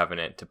make a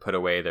covenant to put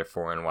away their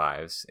foreign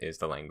wives, is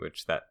the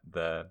language that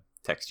the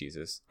text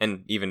uses.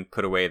 And even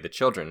put away the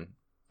children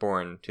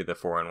born to the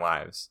foreign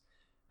wives.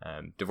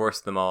 Divorce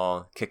them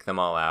all, kick them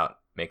all out,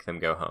 make them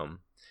go home.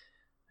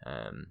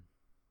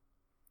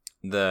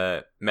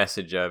 The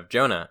message of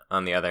Jonah,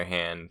 on the other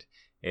hand,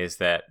 is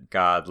that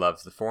God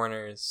loves the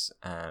foreigners,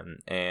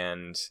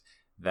 and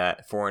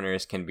that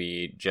foreigners can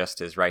be just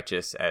as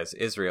righteous as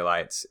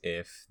Israelites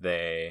if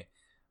they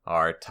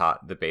are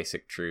taught the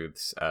basic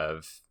truths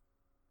of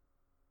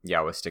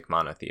Yahwistic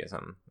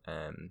monotheism.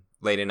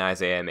 Late in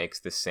Isaiah makes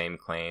the same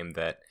claim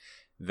that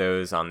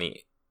those on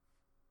the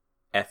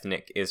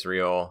ethnic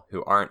Israel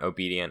who aren't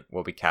obedient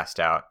will be cast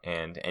out,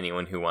 and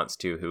anyone who wants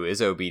to, who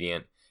is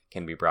obedient,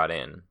 can be brought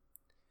in.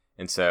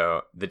 And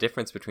so the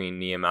difference between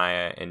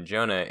Nehemiah and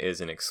Jonah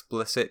is an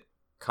explicit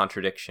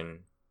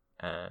contradiction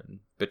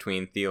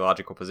between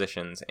theological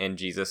positions, and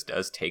Jesus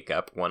does take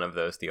up one of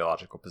those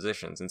theological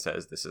positions and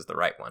says this is the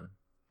right one.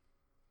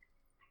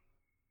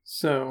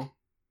 So,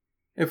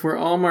 if we're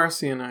all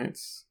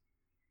Marcionites,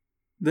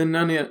 then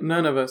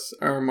none of us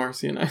are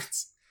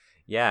Marcionites.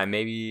 Yeah,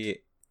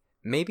 maybe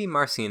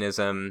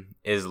Marcionism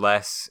is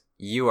less,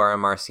 you are a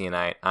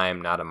Marcionite, I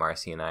am not a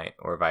Marcionite,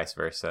 or vice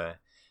versa.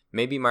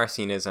 Maybe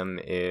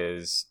Marcionism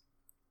is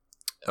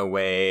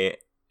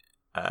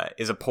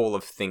is a pole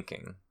of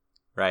thinking,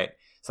 right?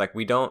 It's like,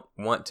 we don't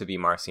want to be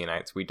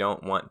Marcionites. We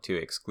don't want to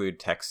exclude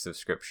texts of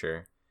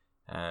Scripture,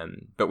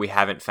 but we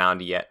haven't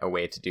found yet a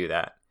way to do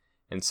that.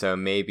 And so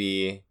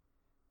maybe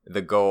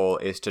the goal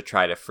is to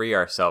try to free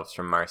ourselves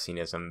from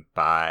Marcionism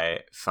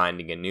by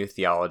finding a new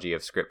theology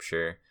of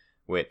Scripture,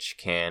 which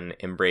can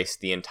embrace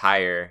the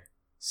entire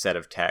set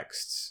of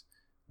texts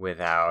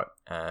without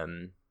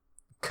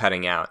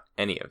cutting out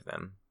any of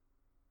them.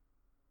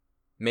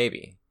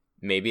 Maybe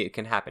it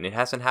can happen. It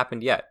hasn't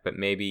happened yet, but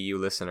maybe you,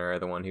 listener, are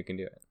the one who can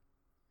do it.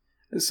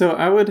 So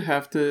I would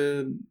have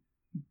to...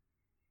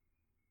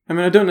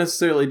 I don't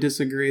necessarily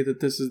disagree that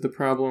this is the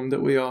problem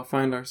that we all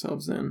find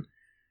ourselves in.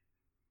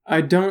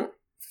 I don't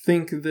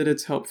think that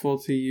it's helpful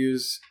to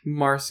use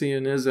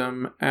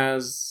Marcionism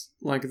as,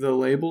 like, the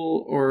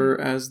label, or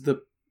as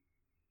the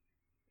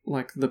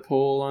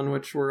pole on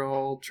which we're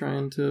all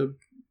trying to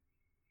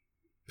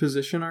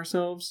position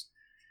ourselves.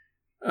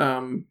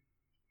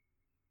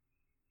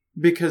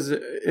 Because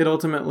it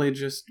ultimately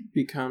just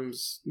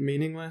becomes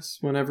meaningless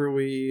whenever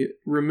we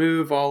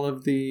remove all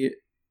of the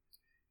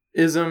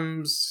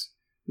isms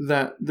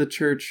that the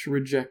church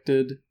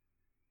rejected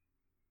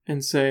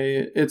and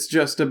say it's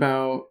just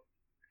about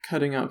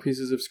cutting out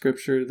pieces of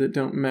Scripture that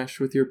don't mesh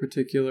with your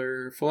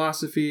particular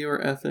philosophy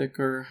or ethic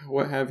or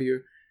what have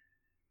you.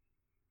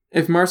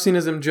 If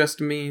Marcionism just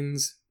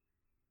means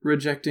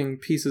rejecting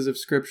pieces of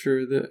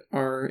Scripture that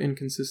are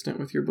inconsistent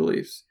with your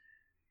beliefs,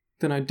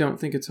 then I don't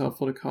think it's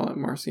helpful to call it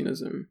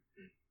Marcionism.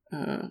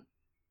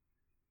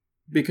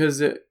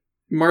 Because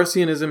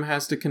Marcionism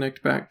has to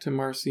connect back to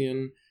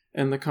Marcion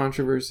and the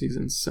controversies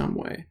in some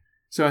way.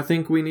 So I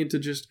think we need to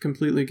just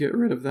completely get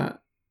rid of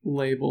that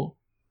label.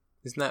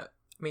 Isn't that,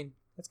 I mean,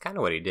 that's kind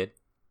of what he did.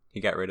 He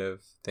got rid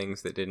of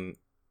things that didn't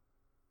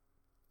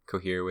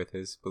cohere with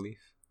his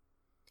belief.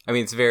 I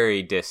mean, it's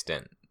very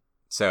distant.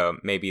 So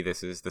maybe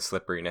this is the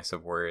slipperiness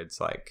of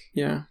words, like,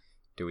 yeah,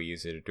 do we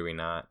use it or do we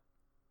not?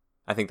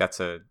 I think that's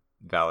a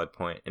valid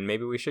point. And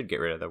maybe we should get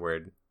rid of the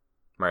word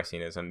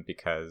Marcionism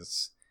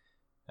because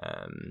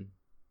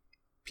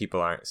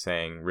people aren't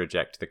saying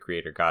reject the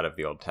creator God of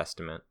the Old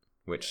Testament,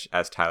 which,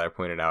 as Tyler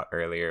pointed out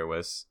earlier,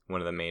 was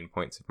one of the main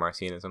points of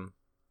Marcionism.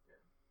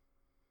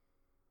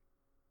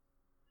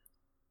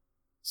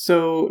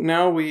 So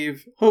now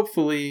we've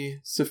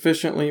hopefully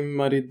sufficiently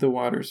muddied the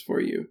waters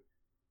for you.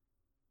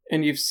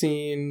 And you've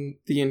seen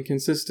the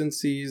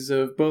inconsistencies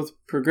of both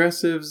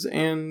progressives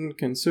and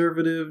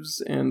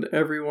conservatives and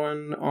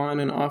everyone on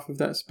and off of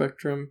that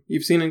spectrum.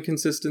 You've seen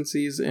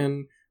inconsistencies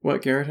in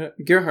what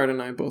Gerhard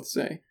and I both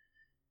say.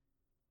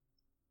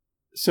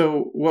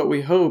 So what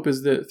we hope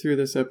is that through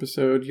this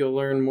episode, you'll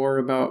learn more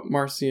about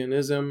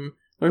Marcionism,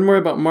 learn more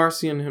about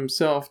Marcion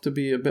himself to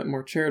be a bit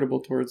more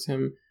charitable towards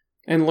him,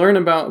 and learn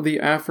about the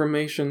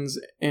affirmations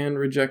and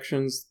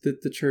rejections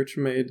that the church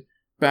made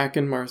back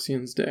in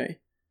Marcion's day.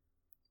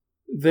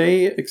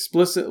 They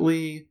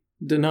explicitly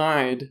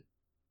denied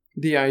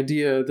the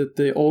idea that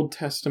the Old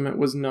Testament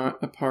was not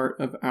a part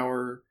of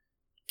our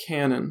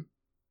canon.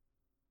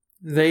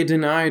 They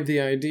denied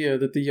the idea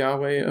that the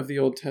Yahweh of the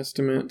Old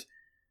Testament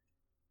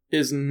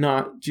is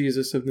not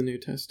Jesus of the New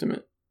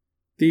Testament.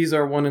 These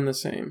are one and the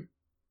same.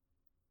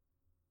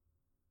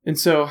 And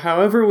so,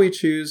 however we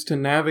choose to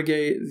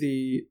navigate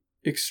the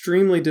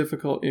extremely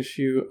difficult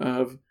issue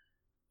of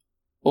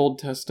Old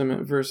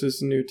Testament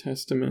versus New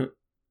Testament,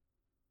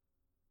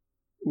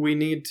 we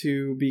need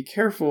to be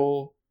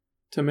careful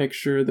to make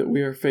sure that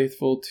we are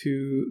faithful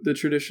to the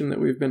tradition that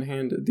we've been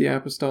handed, the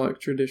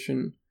apostolic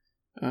tradition,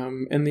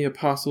 and the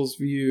apostles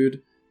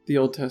viewed the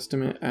Old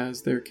Testament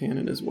as their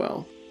canon as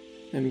well.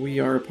 And we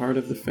are a part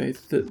of the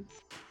faith that,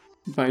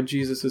 by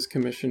Jesus'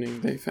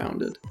 commissioning, they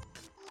founded.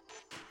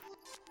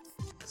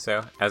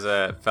 So, as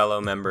a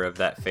fellow member of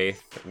that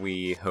faith,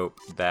 we hope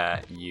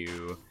that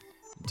you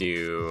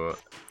do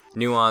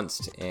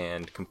nuanced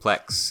and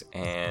complex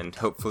and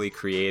hopefully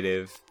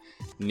creative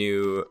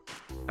new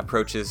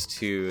approaches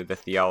to the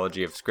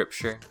theology of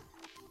Scripture.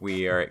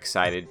 We are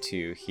excited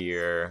to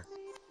hear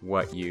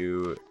what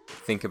you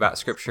think about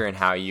Scripture and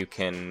how you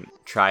can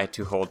try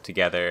to hold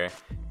together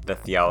the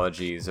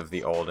theologies of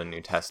the Old and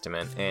New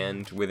Testament,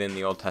 and within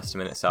the Old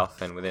Testament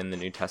itself and within the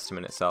New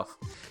Testament itself.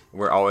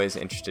 We're always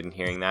interested in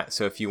hearing that.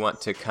 So if you want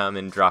to come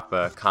and drop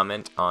a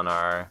comment on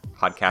our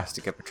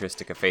Podcastica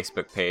Patristica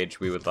Facebook page,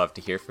 we would love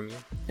to hear from you.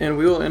 And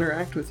we will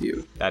interact with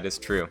you. That is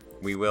true.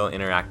 We will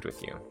interact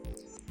with you.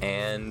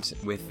 And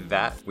with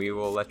that, we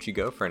will let you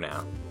go for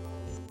now.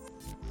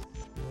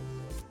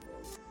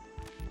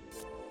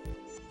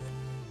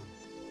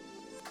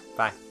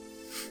 Bye.